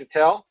were trying to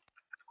tell.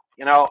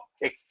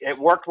 It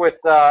worked with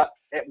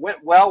it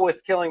went well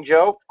with Killing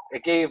Joke.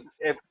 It gave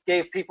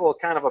people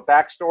kind of a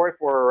backstory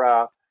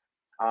for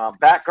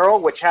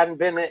Batgirl, which hadn't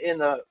been in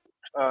the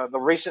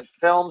recent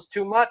films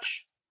too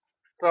much.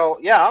 So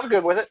yeah, I'm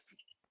good with it.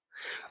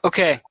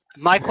 Okay,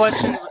 my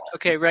question,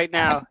 right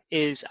now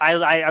is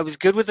I was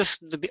good with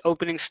the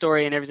opening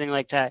story and everything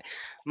like that.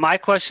 My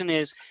question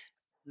is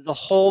the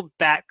whole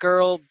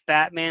Batgirl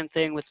Batman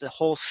thing with the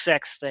whole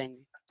sex thing.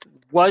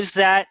 Was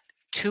that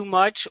too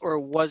much or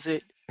was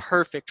it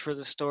perfect for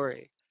the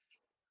story?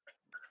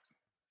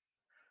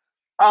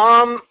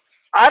 I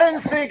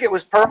didn't think it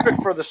was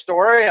perfect for the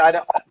story.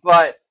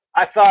 But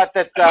I thought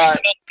that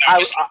Are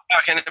we still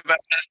talking about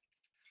this?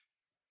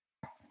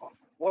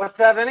 What's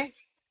that, Vinny?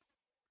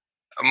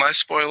 Am I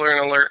spoiler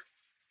alert?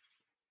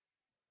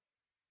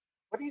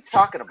 What are you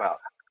talking about?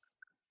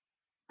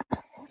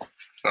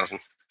 Nothing.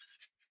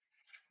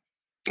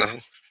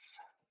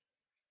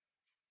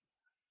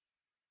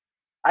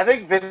 I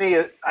think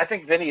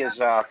Vinny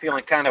is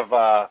feeling kind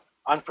of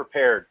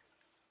unprepared.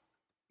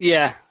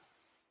 Yeah.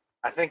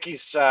 I think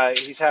he's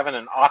having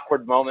an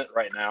awkward moment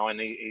right now, and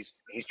he's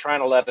trying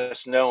to let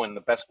us know in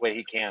the best way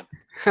he can.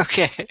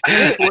 Okay.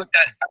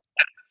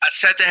 I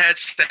set the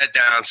headset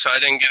down, so I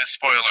didn't get a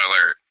spoiler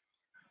alert.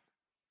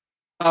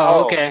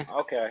 Oh, okay.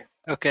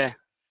 Okay.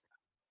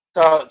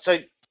 So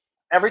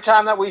every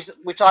time that we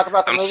talk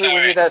about the movie,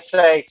 we need to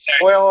say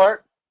spoiler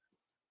alert.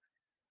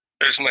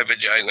 There's my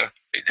vagina.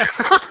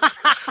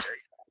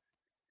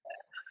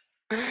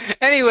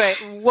 Anyway,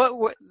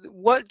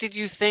 what did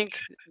you think?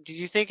 Did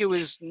you think it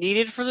was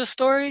needed for the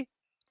story?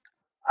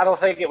 I don't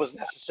think it was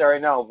necessary,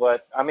 no.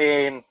 But I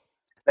mean,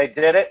 they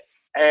did it,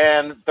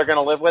 and they're going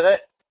to live with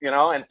it,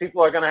 and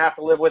people are going to have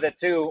to live with it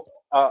too,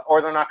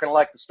 or they're not going to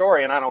like the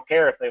story. And I don't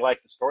care if they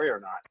like the story or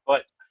not.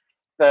 But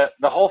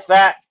the whole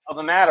fact of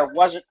the matter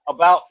wasn't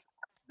about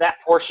that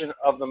portion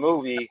of the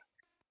movie.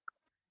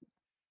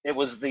 It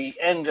was the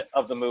end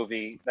of the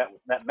movie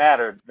that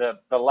mattered. The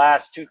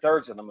last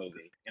 2/3 of the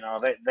movie.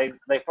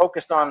 They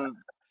focused on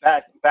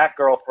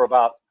Batgirl for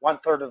about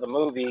 1/3 of the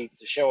movie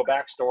to show a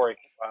backstory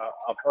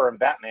of her and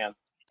Batman,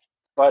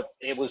 but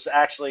it was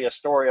actually a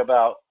story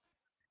about.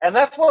 And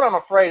that's what I'm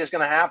afraid is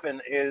going to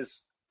happen.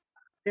 Is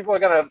people are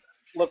going to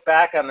look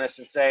back on this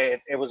and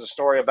say it was a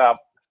story about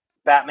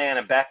Batman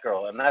and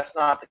Batgirl, and that's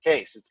not the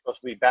case. It's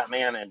supposed to be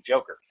Batman and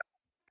Joker.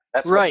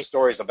 That's what the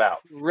story's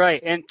about.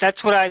 Right, and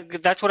that's what I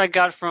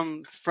got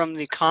from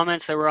the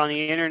comments that were on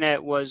the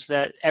internet was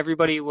that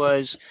everybody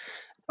was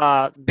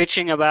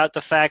bitching about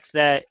the fact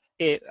that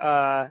it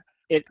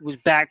was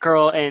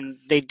Batgirl and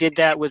they did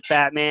that with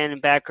Batman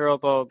and Batgirl,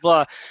 blah blah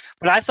blah.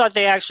 But I thought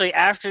they actually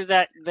after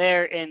that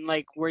there and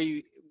like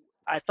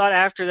I thought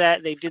after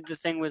that they did the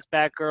thing with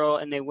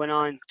Batgirl and they went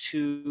on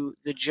to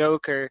the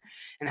Joker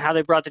and how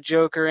they brought the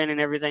Joker in and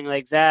everything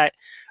like that.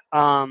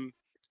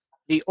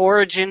 The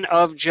origin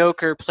of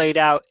Joker played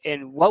out,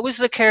 and what was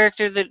the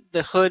character that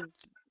the Hood,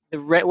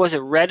 was it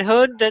Red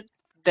Hood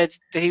that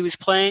he was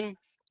portraying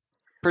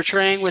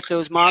with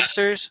those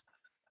mobsters?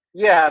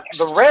 Yeah,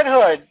 the Red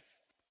Hood.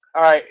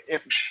 All right,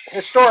 if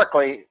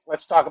historically,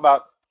 let's talk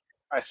about.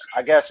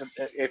 I guess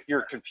if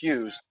you're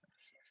confused,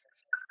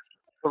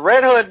 the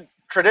Red Hood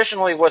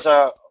traditionally was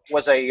a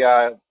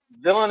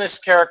villainous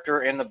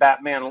character in the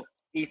Batman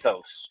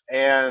ethos,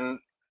 and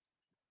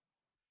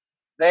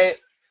they.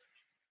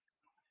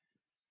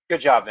 Good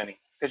job, Vinny.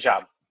 Good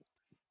job.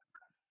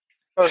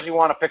 Suppose you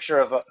want a picture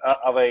of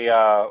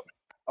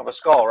a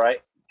skull,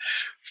 right?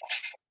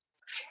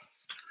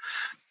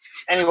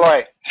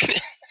 Anyway,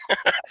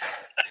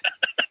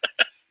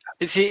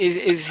 Is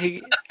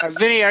he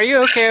Vinny, are you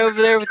okay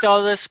over there with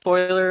all this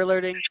spoiler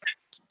alerting?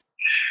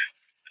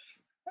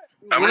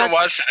 I'm gonna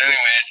watch it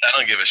anyways. I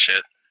don't give a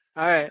shit.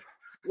 All right.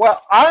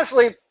 well,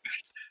 honestly,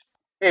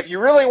 if you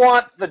really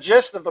want the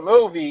gist of the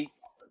movie,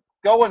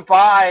 go and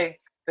buy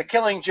The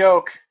Killing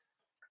Joke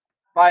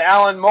by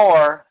Alan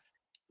Moore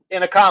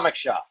in a comic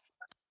shop.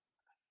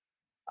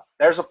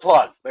 There's a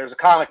plug. There's a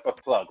comic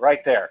book plug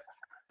right there.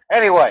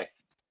 Anyway,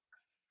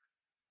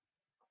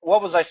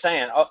 what was I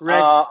saying? Red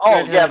Yeah,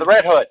 Hood. the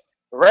Red Hood.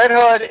 The Red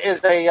Hood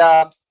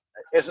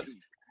is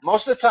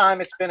most of the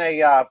time it's been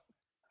a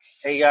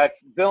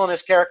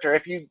villainous character.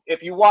 If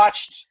you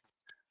watched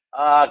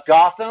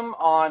Gotham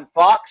on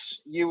Fox,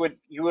 you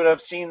would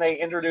have seen they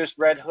introduced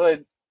Red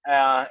Hood,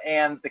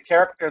 and the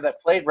character that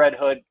played Red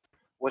Hood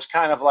was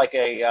kind of like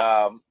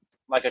a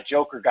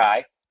Joker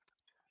guy.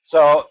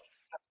 So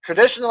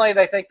traditionally,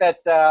 they think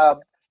that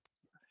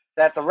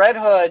that the Red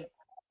Hood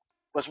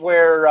was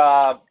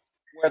where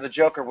the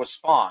Joker was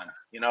spawned.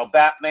 You know,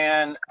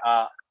 Batman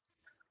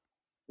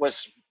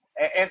was,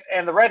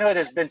 and the Red Hood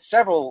has been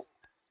several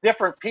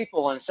different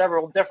people and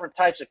several different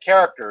types of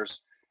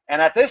characters.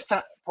 And at this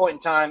point in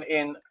time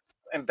in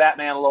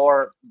Batman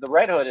lore, the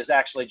Red Hood is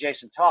actually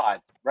Jason Todd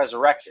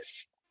resurrected.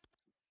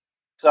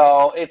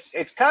 So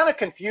it's kind of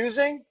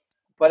confusing.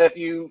 But if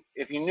you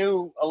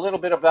knew a little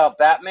bit about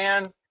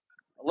Batman,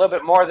 a little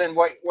bit more than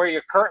where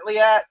you're currently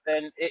at,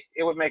 then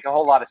it would make a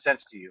whole lot of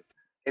sense to you.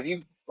 If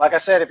you, like I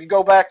said, if you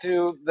go back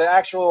to the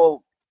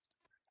actual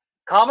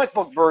comic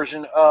book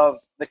version of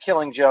The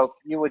Killing Joke,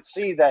 you would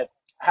see that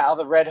how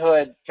the Red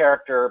Hood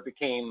character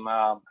became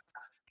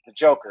the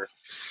Joker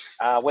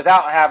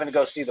without having to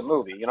go see the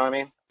movie. You know what I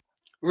mean?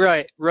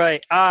 Right.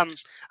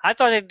 I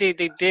thought they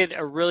did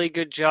a really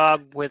good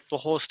job with the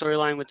whole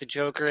storyline with the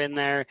Joker in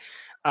there,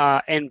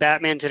 and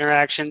Batman's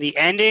interaction. The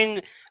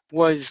ending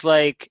was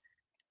like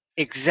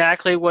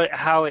exactly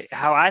how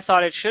I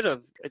thought it should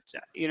have.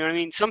 You know what I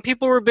mean? Some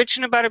people were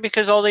bitching about it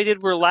because all they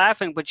did were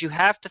laughing, but you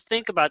have to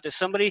think about this.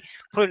 Somebody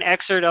put an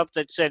excerpt up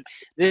that said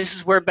this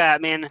is where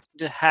Batman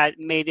had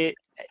made it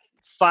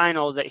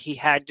final that he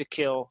had to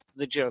kill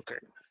the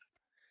Joker.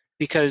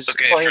 Because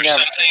okay, for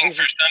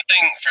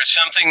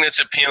something that's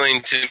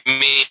appealing to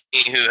me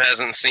who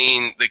hasn't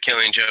seen The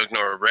Killing Joke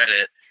nor read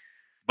it,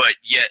 but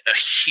yet a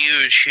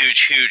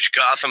huge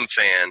Gotham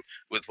fan,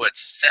 with what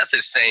Seth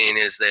is saying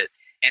is that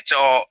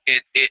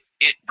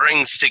it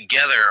brings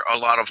together a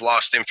lot of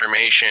lost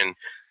information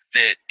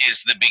that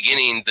is the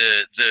beginning,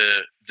 the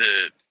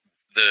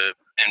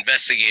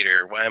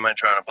investigator. Why am I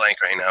drawing a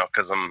blank right now?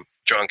 Because I'm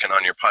drunk and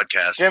on your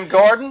podcast. Jim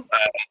Gordon?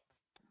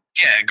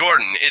 Yeah,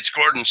 Gordon. It's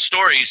Gordon's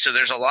story, so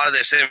there's a lot of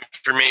this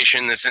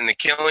information that's in The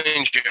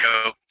Killing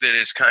Joke that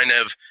is kind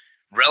of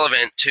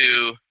relevant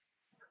to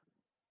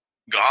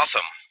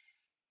Gotham.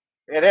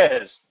 It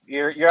is.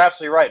 You're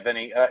absolutely right,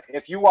 Vinny.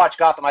 If you watch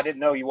Gotham, I didn't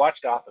know you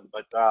watched Gotham,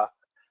 but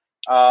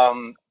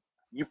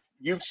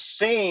you've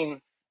seen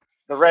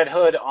the Red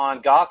Hood on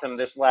Gotham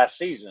this last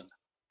season,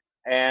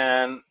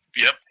 and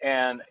Yep.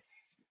 and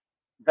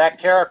that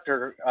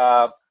character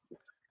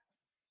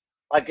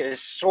like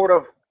is sort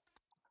of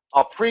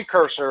a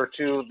precursor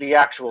to the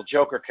actual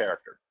Joker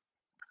character.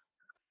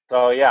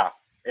 So yeah,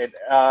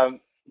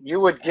 you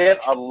would get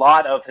a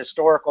lot of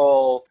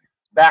historical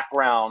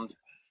background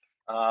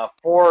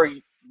for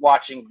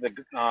watching the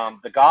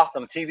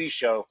Gotham TV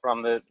show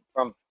from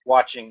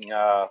watching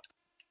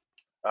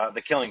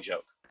The Killing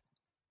Joke.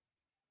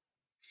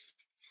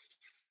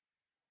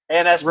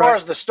 And as far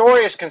as the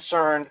story is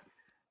concerned,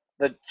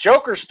 the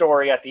Joker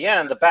story at the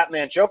end, the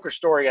Batman Joker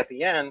story at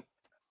the end,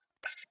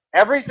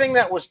 everything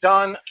that was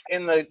done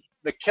in the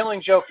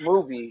Killing Joke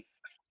movie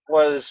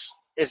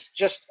is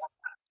just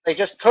they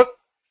just took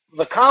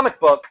the comic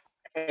book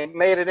and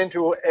made it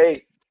into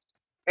a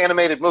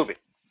animated movie.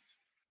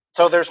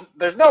 So there's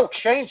no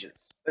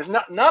changes. There's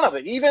none of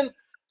it. Even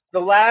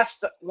the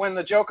last when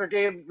the Joker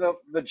gave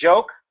the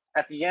joke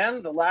at the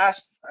end, the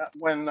last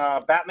when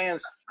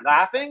Batman's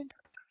laughing,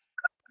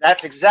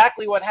 That's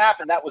exactly what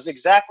happened. That was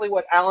exactly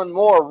what Alan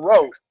Moore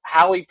wrote,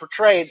 how he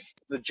portrayed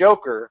the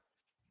Joker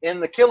in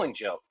The Killing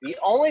Joke. The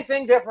only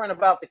thing different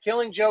about The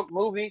Killing Joke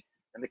movie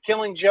and The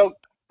Killing Joke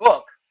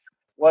book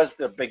was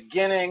the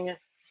beginning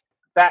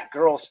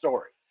Batgirl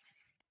story.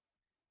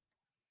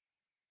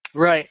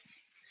 Right.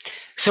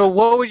 So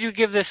what would you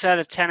give this out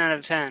of 10 out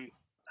of 10?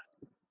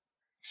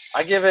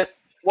 I give it, 10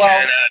 well,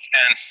 out of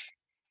 10.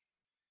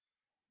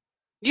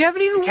 You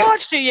haven't even Okay.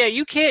 watched it yet.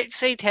 You can't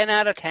say 10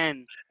 out of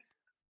 10.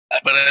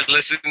 But I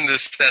listened to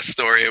Seth's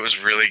story. It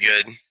was really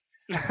good.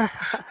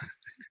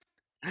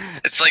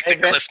 It's like Hey,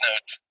 the Cliff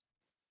Notes.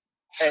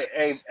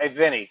 hey,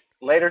 Vinny,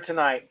 later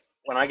tonight,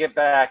 when I get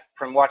back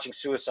from watching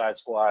Suicide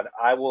Squad,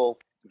 I will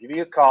give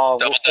you a call.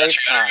 Double We'll Dutch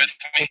Rudder FaceTime.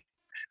 with me.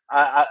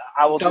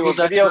 I will Double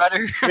do a Dutch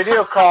rudder.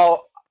 video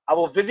call. I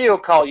will video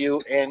call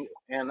you and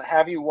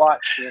have you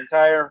watch the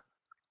entire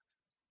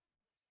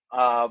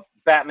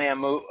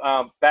Batman: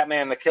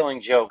 The Killing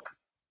Joke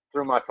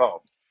through my phone.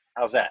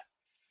 How's that?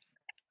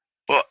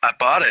 Well, I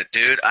bought it,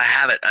 dude. I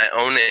have it. I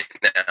own it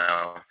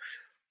now.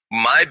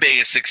 My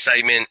biggest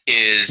excitement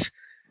is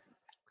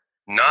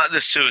not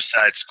the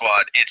Suicide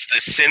Squad. It's the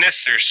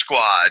Sinister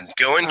Squad.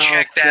 Go and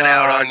check that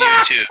out on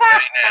YouTube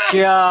right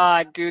now.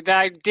 God, dude,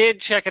 I did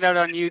check it out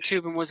on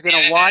YouTube and was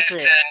gonna watch it.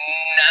 It's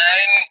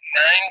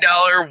a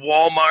 $9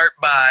 Walmart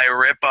buy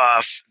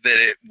ripoff that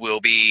it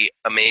will be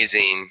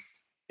amazing.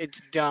 It's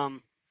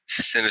dumb.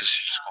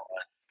 Sinister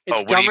Squad. It's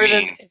What do you dumber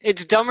mean?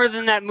 it's dumber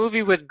than that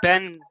movie with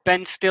Ben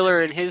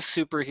Stiller and his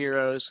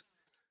superheroes.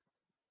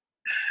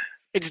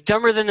 It's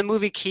dumber than the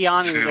movie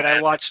Keanu that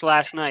I watched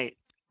last night.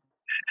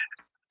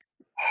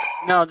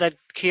 No, that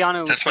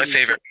Keanu. That's my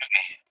favorite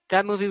movie.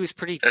 That movie was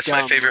pretty That's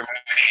dumb. my favorite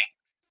movie.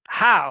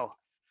 How?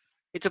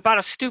 It's about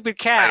a stupid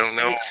cat. I don't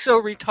know. It's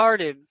so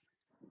retarded.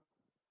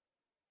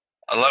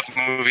 I love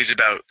movies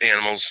about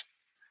animals.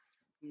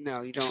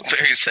 No, you It's don't.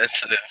 very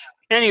sensitive.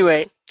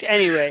 Anyway,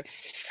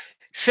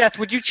 Seth,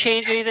 would you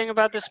change anything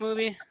about this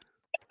movie?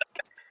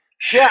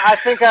 Yeah, I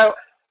think that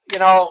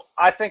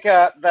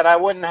I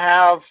wouldn't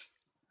have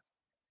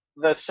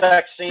the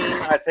sex scene.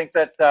 I think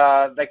that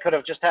they could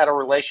have just had a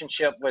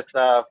relationship with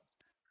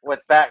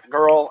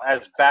Batgirl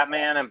as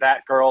Batman and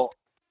Batgirl.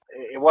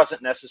 It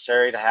wasn't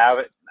necessary to have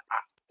it.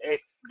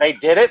 They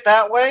did it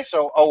that way,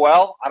 so oh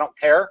well. I don't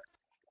care.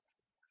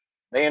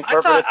 They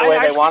interpret it the way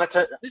they wanted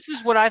to. This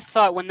is what I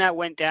thought when that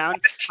went down.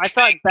 I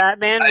thought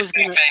Batman was I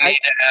gonna. think they need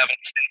to have a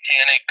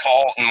satanic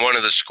cult in one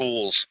of the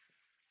schools.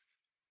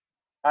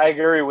 I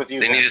agree with you.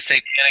 They Ben. need a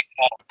satanic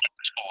cult in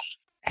the schools.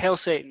 Hail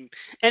Satan.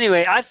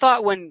 Anyway, I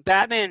thought when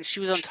she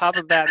was on top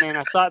of Batman,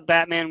 I thought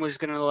Batman was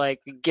gonna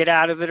like get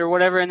out of it or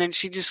whatever, and then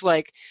she just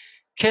like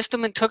kissed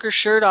him and took her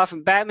shirt off,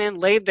 and Batman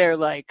laid there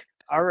like,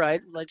 all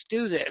right, let's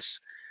do this.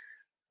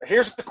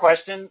 Here's the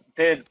question: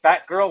 did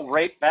Batgirl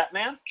rape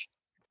Batman?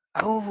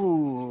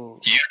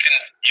 Oh. You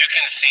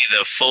can see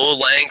the full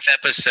length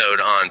episode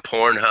on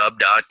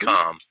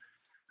Pornhub.com.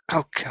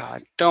 Oh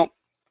God! Don't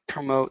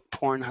promote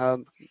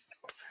Pornhub.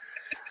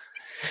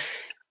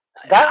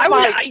 That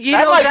might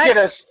get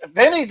us,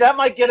 Vinny. That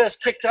might get us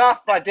kicked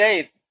off by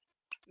Dave.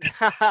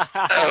 Oh,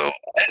 I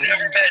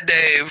never met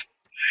Dave.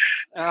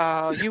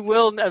 Oh, you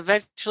will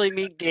eventually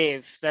meet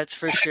Dave. That's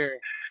for sure.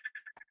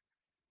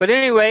 But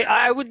anyway,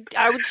 I would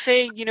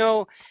say,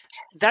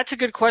 that's a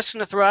good question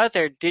to throw out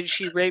there. Did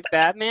she rape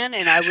Batman?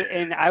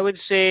 And I would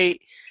say,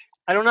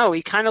 I don't know.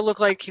 He kind of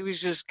looked like he was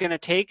just gonna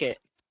take it.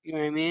 You know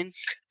what I mean?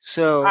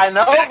 So I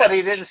know, but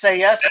he didn't say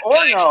yes or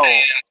no.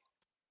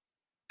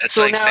 That's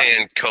So like now-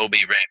 saying Kobe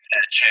raped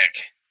that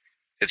chick.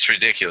 It's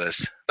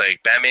ridiculous. Like,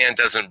 Batman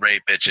doesn't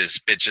rape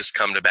bitches. Bitches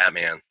come to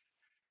Batman.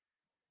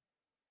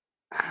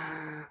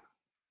 I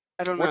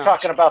don't know. We're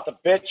talking about the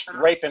bitch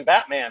raping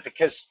Batman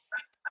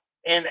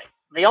and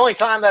the only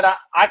time that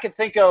I could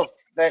think of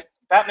that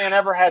Batman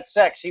ever had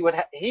sex,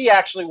 he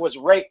actually was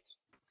raped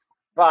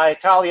by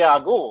Talia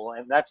al Ghul,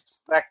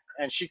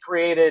 and she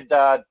created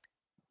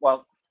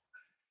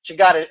she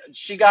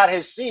got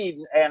his seed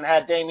and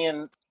had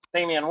Damian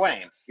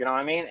Wayne. You know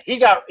what I mean?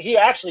 He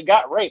actually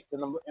got raped in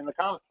the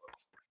comic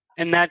books.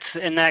 And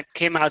that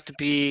came out to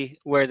be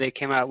where they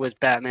came out with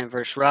Batman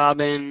vs.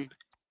 Robin,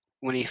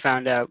 when he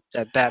found out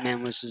that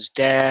Batman was his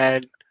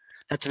dad.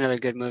 That's another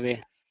good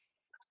movie.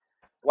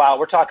 Wow,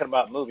 we're talking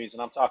about movies,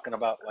 and I'm talking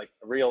about like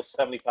the real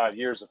 75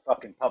 years of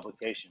fucking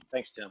publication.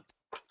 Thanks, Tim.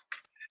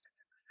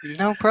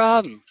 No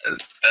problem. That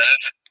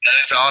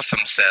is awesome,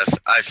 Seth.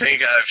 I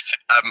think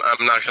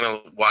I'm not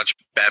gonna watch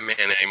Batman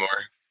anymore.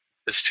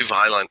 It's too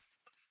violent.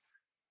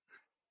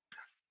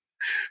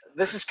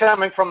 This is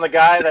coming from the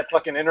guy that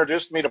fucking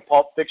introduced me to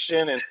Pulp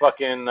Fiction and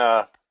fucking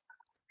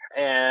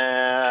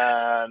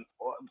and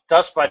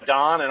Dust by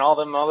Dawn and all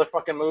them other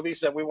fucking movies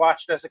that we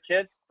watched as a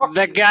kid.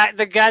 The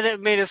guy that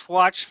made us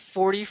watch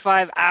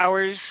 45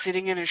 hours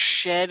sitting in a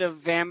shed of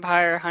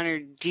Vampire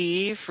Hunter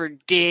D for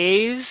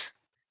days.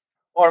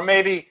 Or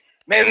maybe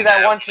And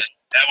that one.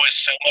 That was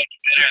so much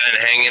better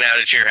than hanging out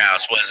at your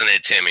house, wasn't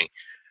it, Timmy?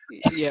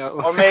 Yeah.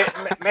 Or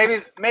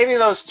maybe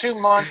those 2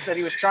 months that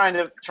he was trying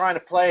to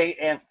play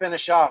and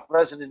finish off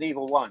Resident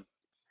Evil 1.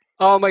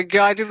 Oh my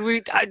God,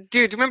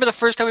 dude, remember the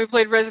first time we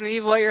played Resident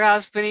Evil at your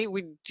house, Vinny?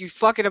 You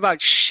fucking about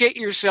shit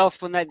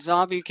yourself when that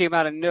zombie came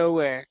out of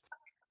nowhere.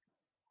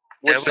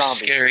 Which That was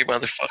zombie? scary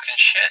motherfucking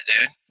shit,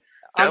 dude.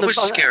 On That the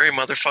was scary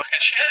motherfucking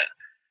shit.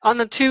 on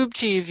the tube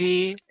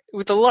TV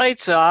with the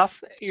lights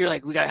off. You're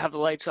like, we gotta have the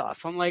lights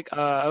off. I'm like,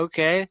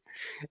 okay.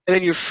 And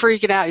then you're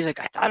freaking out. He's like,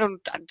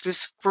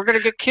 we're gonna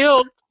get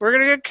killed. We're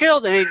gonna get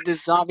killed. And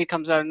this zombie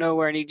comes out of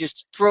nowhere and he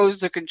just throws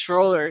the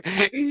controller.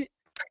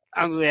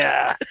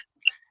 Yeah.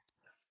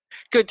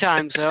 Good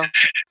times though.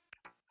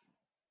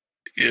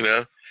 You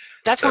know,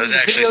 That's that when was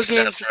actually video Seth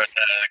games. running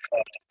out of the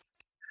club.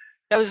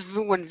 That was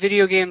when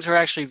video games were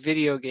actually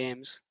video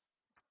games.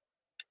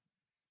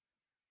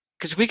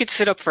 Because we could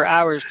sit up for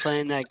hours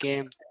playing that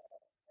game.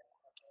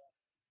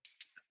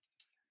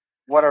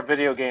 What are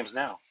video games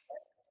now?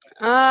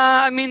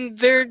 I mean,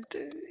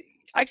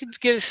 I could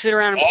get to sit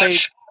around and play.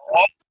 Watch,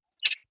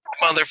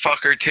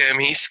 motherfucker, Tim.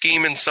 He's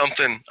scheming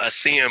something. I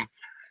see him.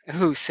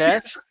 Who,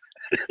 Seth?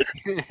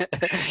 Yeah,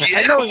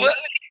 I know.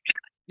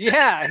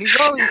 Yeah, he's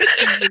always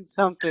scheming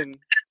something.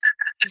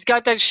 He's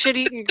got that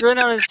shit-eating grin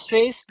on his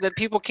face that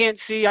people can't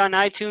see on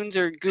iTunes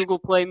or Google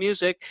Play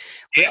Music.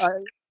 He's not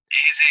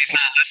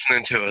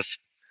listening to us.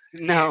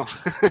 No.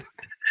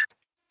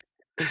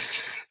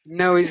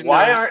 No, he's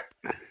Why not. aren't?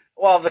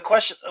 Well, the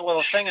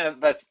thing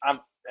that I'm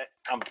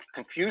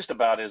confused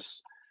about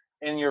is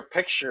in your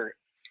picture,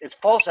 it's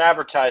false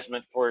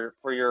advertisement for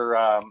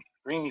your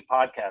Greenie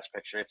podcast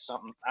picture. It's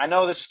something. I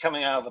know this is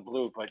coming out of the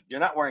blue, but you're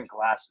not wearing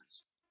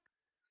glasses.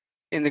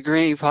 In the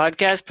Greenie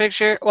podcast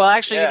picture? Well,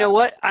 actually, you Yeah. know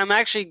what? I'm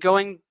actually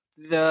going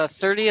the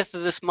 30th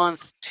of this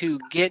month to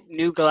get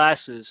new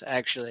glasses,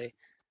 actually.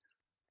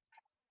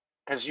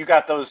 Because you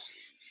got those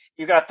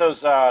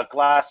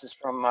glasses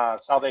from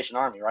Salvation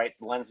Army, right?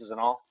 Lenses and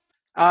all.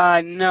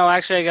 No,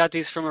 actually, I got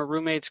these from a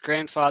roommate's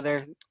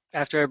grandfather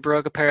after I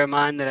broke a pair of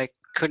mine that I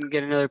couldn't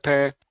get another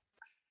pair.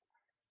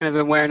 And I've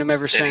been wearing them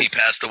ever since. And he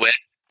passed away?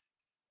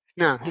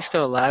 No, he's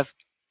still alive.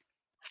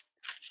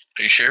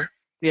 Are you sure?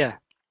 Yeah,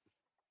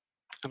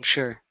 I'm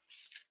sure.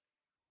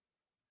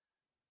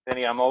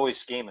 Benny, I'm always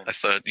scheming. I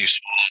thought you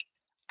swallowed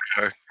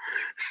her.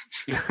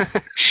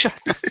 Shut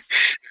up.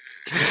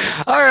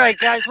 All right,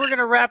 guys, we're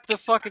gonna wrap the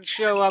fucking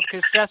show up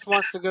because Seth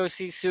wants to go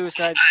see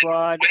Suicide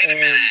Squad.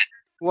 And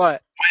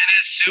what? When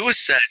is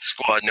Suicide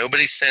Squad?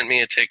 Nobody sent me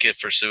a ticket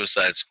for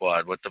Suicide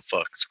Squad. What the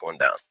fuck is going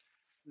down?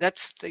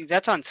 That's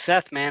on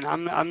Seth, man.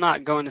 I'm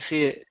not going to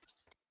see it.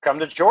 Come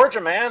to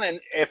Georgia, man,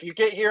 and if you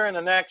get here in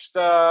the next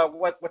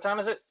what time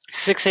is it?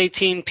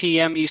 6:18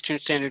 p.m. Eastern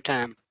Standard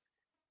Time.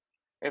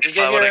 If you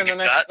get here in the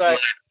next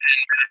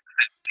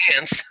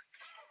hands.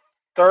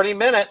 30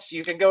 minutes,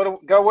 you can go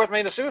with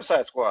me to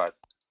Suicide Squad.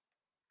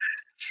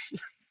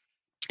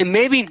 And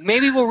maybe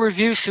we'll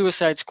review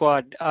Suicide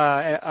Squad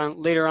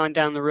later on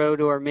down the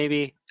road, or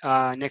maybe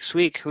next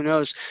week. Who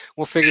knows?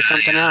 We'll figure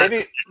something out.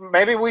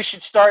 Maybe we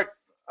should start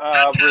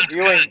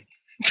reviewing.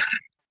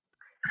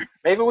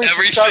 Maybe we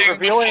should start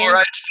reviewing. Before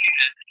I see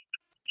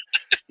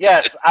it.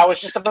 Yes, I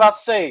was just about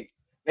to say.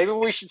 Maybe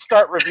we should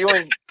start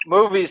reviewing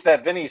movies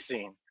that Vinny's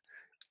seen.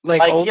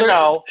 Like older,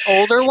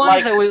 older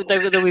ones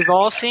that we've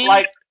all seen.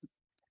 Like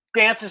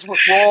Dances with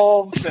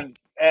Wolves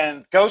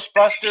and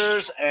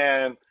Ghostbusters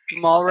and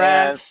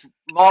Mallrats.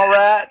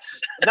 Mallrats.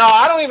 No,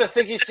 I don't even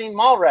think he's seen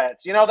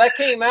Mallrats. You know, that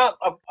came out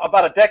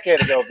about a decade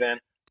ago, Ben.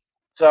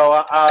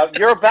 So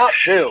you're about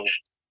due.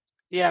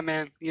 Yeah,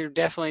 man, you're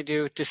definitely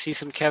due to see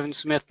some Kevin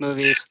Smith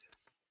movies.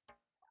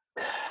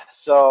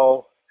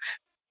 So,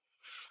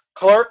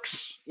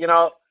 Clerks, you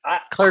know,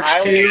 Clerks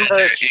 2. You guys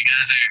are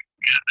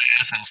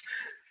assholes.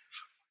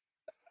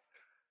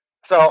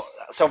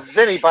 So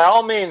Vinny, by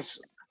all means,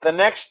 the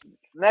next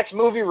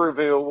movie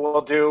review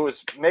we'll do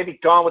is maybe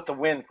Gone with the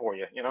Wind for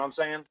you. You know what I'm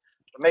saying?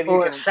 Maybe or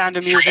you can, Sound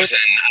of Music. Frozen.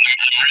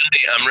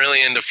 I'm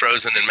really into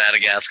Frozen and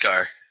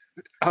Madagascar.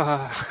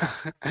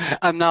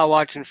 I'm not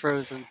watching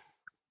Frozen.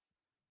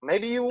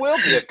 Maybe you will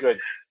be a good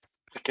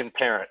fucking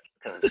parent.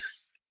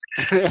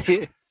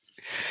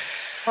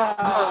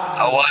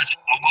 I'll watch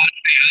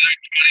the other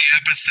 20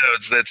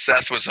 episodes that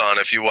Seth was on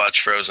if you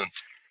watch Frozen.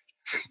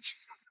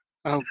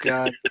 Oh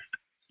God,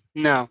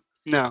 no,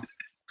 not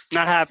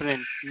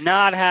happening,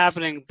 not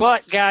happening.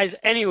 But guys,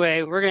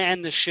 anyway, we're gonna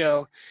end the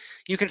show.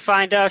 You can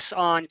find us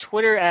on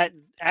Twitter at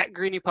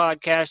Greenie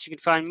Podcast. You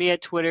can find me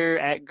at Twitter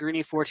at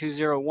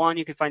Greenie4201.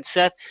 You can find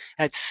Seth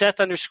at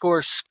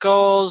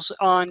Seth_Skulls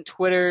on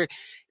Twitter.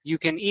 You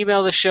can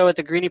email the show at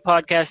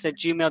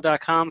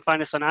thegreeniepodcast@gmail.com.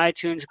 Find us on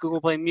iTunes, Google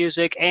Play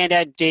Music, and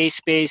at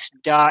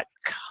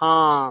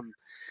dayspace.com.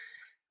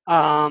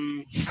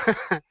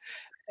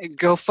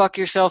 Go fuck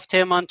yourself,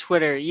 Tim, on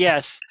Twitter.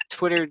 Yes,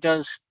 Twitter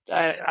does.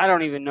 I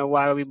don't even know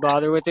why we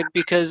bother with it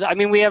because, I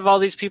mean, we have all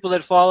these people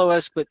that follow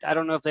us, but I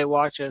don't know if they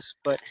watch us,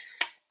 but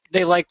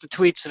they like the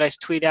tweets that I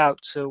tweet out,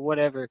 so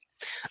whatever.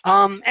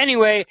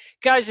 Anyway,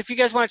 guys, if you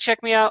guys want to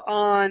check me out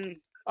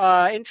on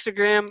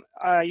Instagram,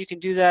 you can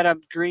do that.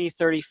 I'm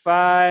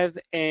Greenie35,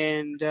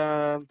 and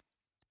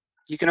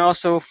you can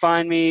also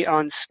find me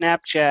on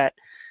Snapchat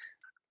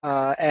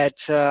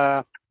at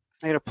I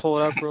gotta pull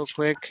it up real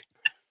quick.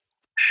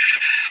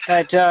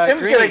 At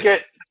Tim's Greenie. gonna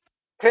get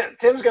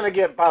Tim's gonna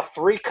get about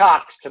 3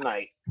 cocks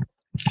tonight.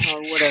 Oh,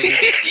 whatever.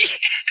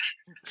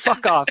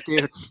 Fuck off,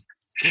 dude.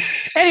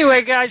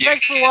 Anyway, guys,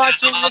 thanks for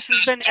watching. This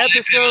has been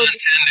episode.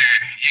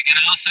 You can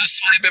also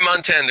swipe him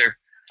on Tinder.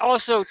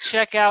 Also,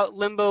 check out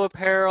Limbo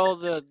Apparel.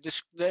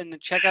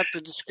 Check out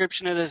the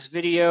description of this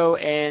video,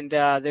 and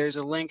there's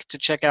a link to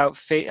check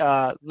out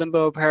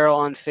Limbo Apparel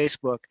on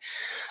Facebook.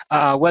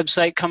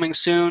 Website coming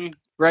soon,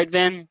 right,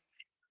 Vin?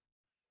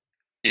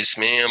 Yes,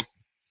 ma'am.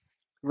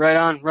 Right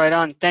on, right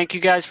on. Thank you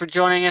guys for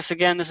joining us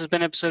again. This has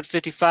been episode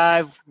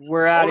 55.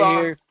 We're out Hold of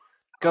on. here.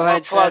 Go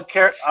ahead, Seth.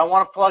 I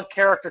want to plug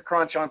Character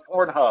Crunch on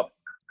Pornhub,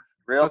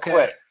 real Okay.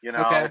 quick. You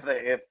know,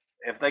 Okay.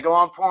 if they go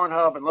on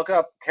Pornhub and look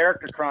up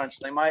Character Crunch,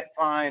 they might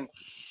find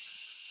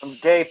some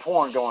gay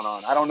porn going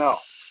on. I don't know.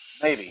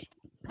 Maybe.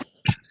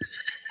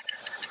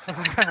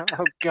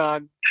 Oh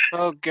God.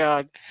 Oh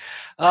God.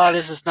 Oh,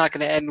 this is not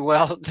going to end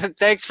well.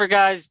 Thanks for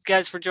guys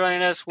for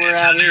joining us. We're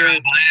out of here.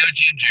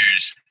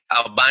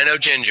 Albino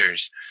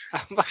gingers.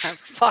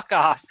 Fuck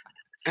off.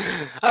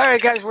 All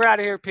right, guys, we're out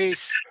of here.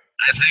 Peace.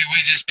 I think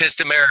we just pissed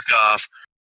America off.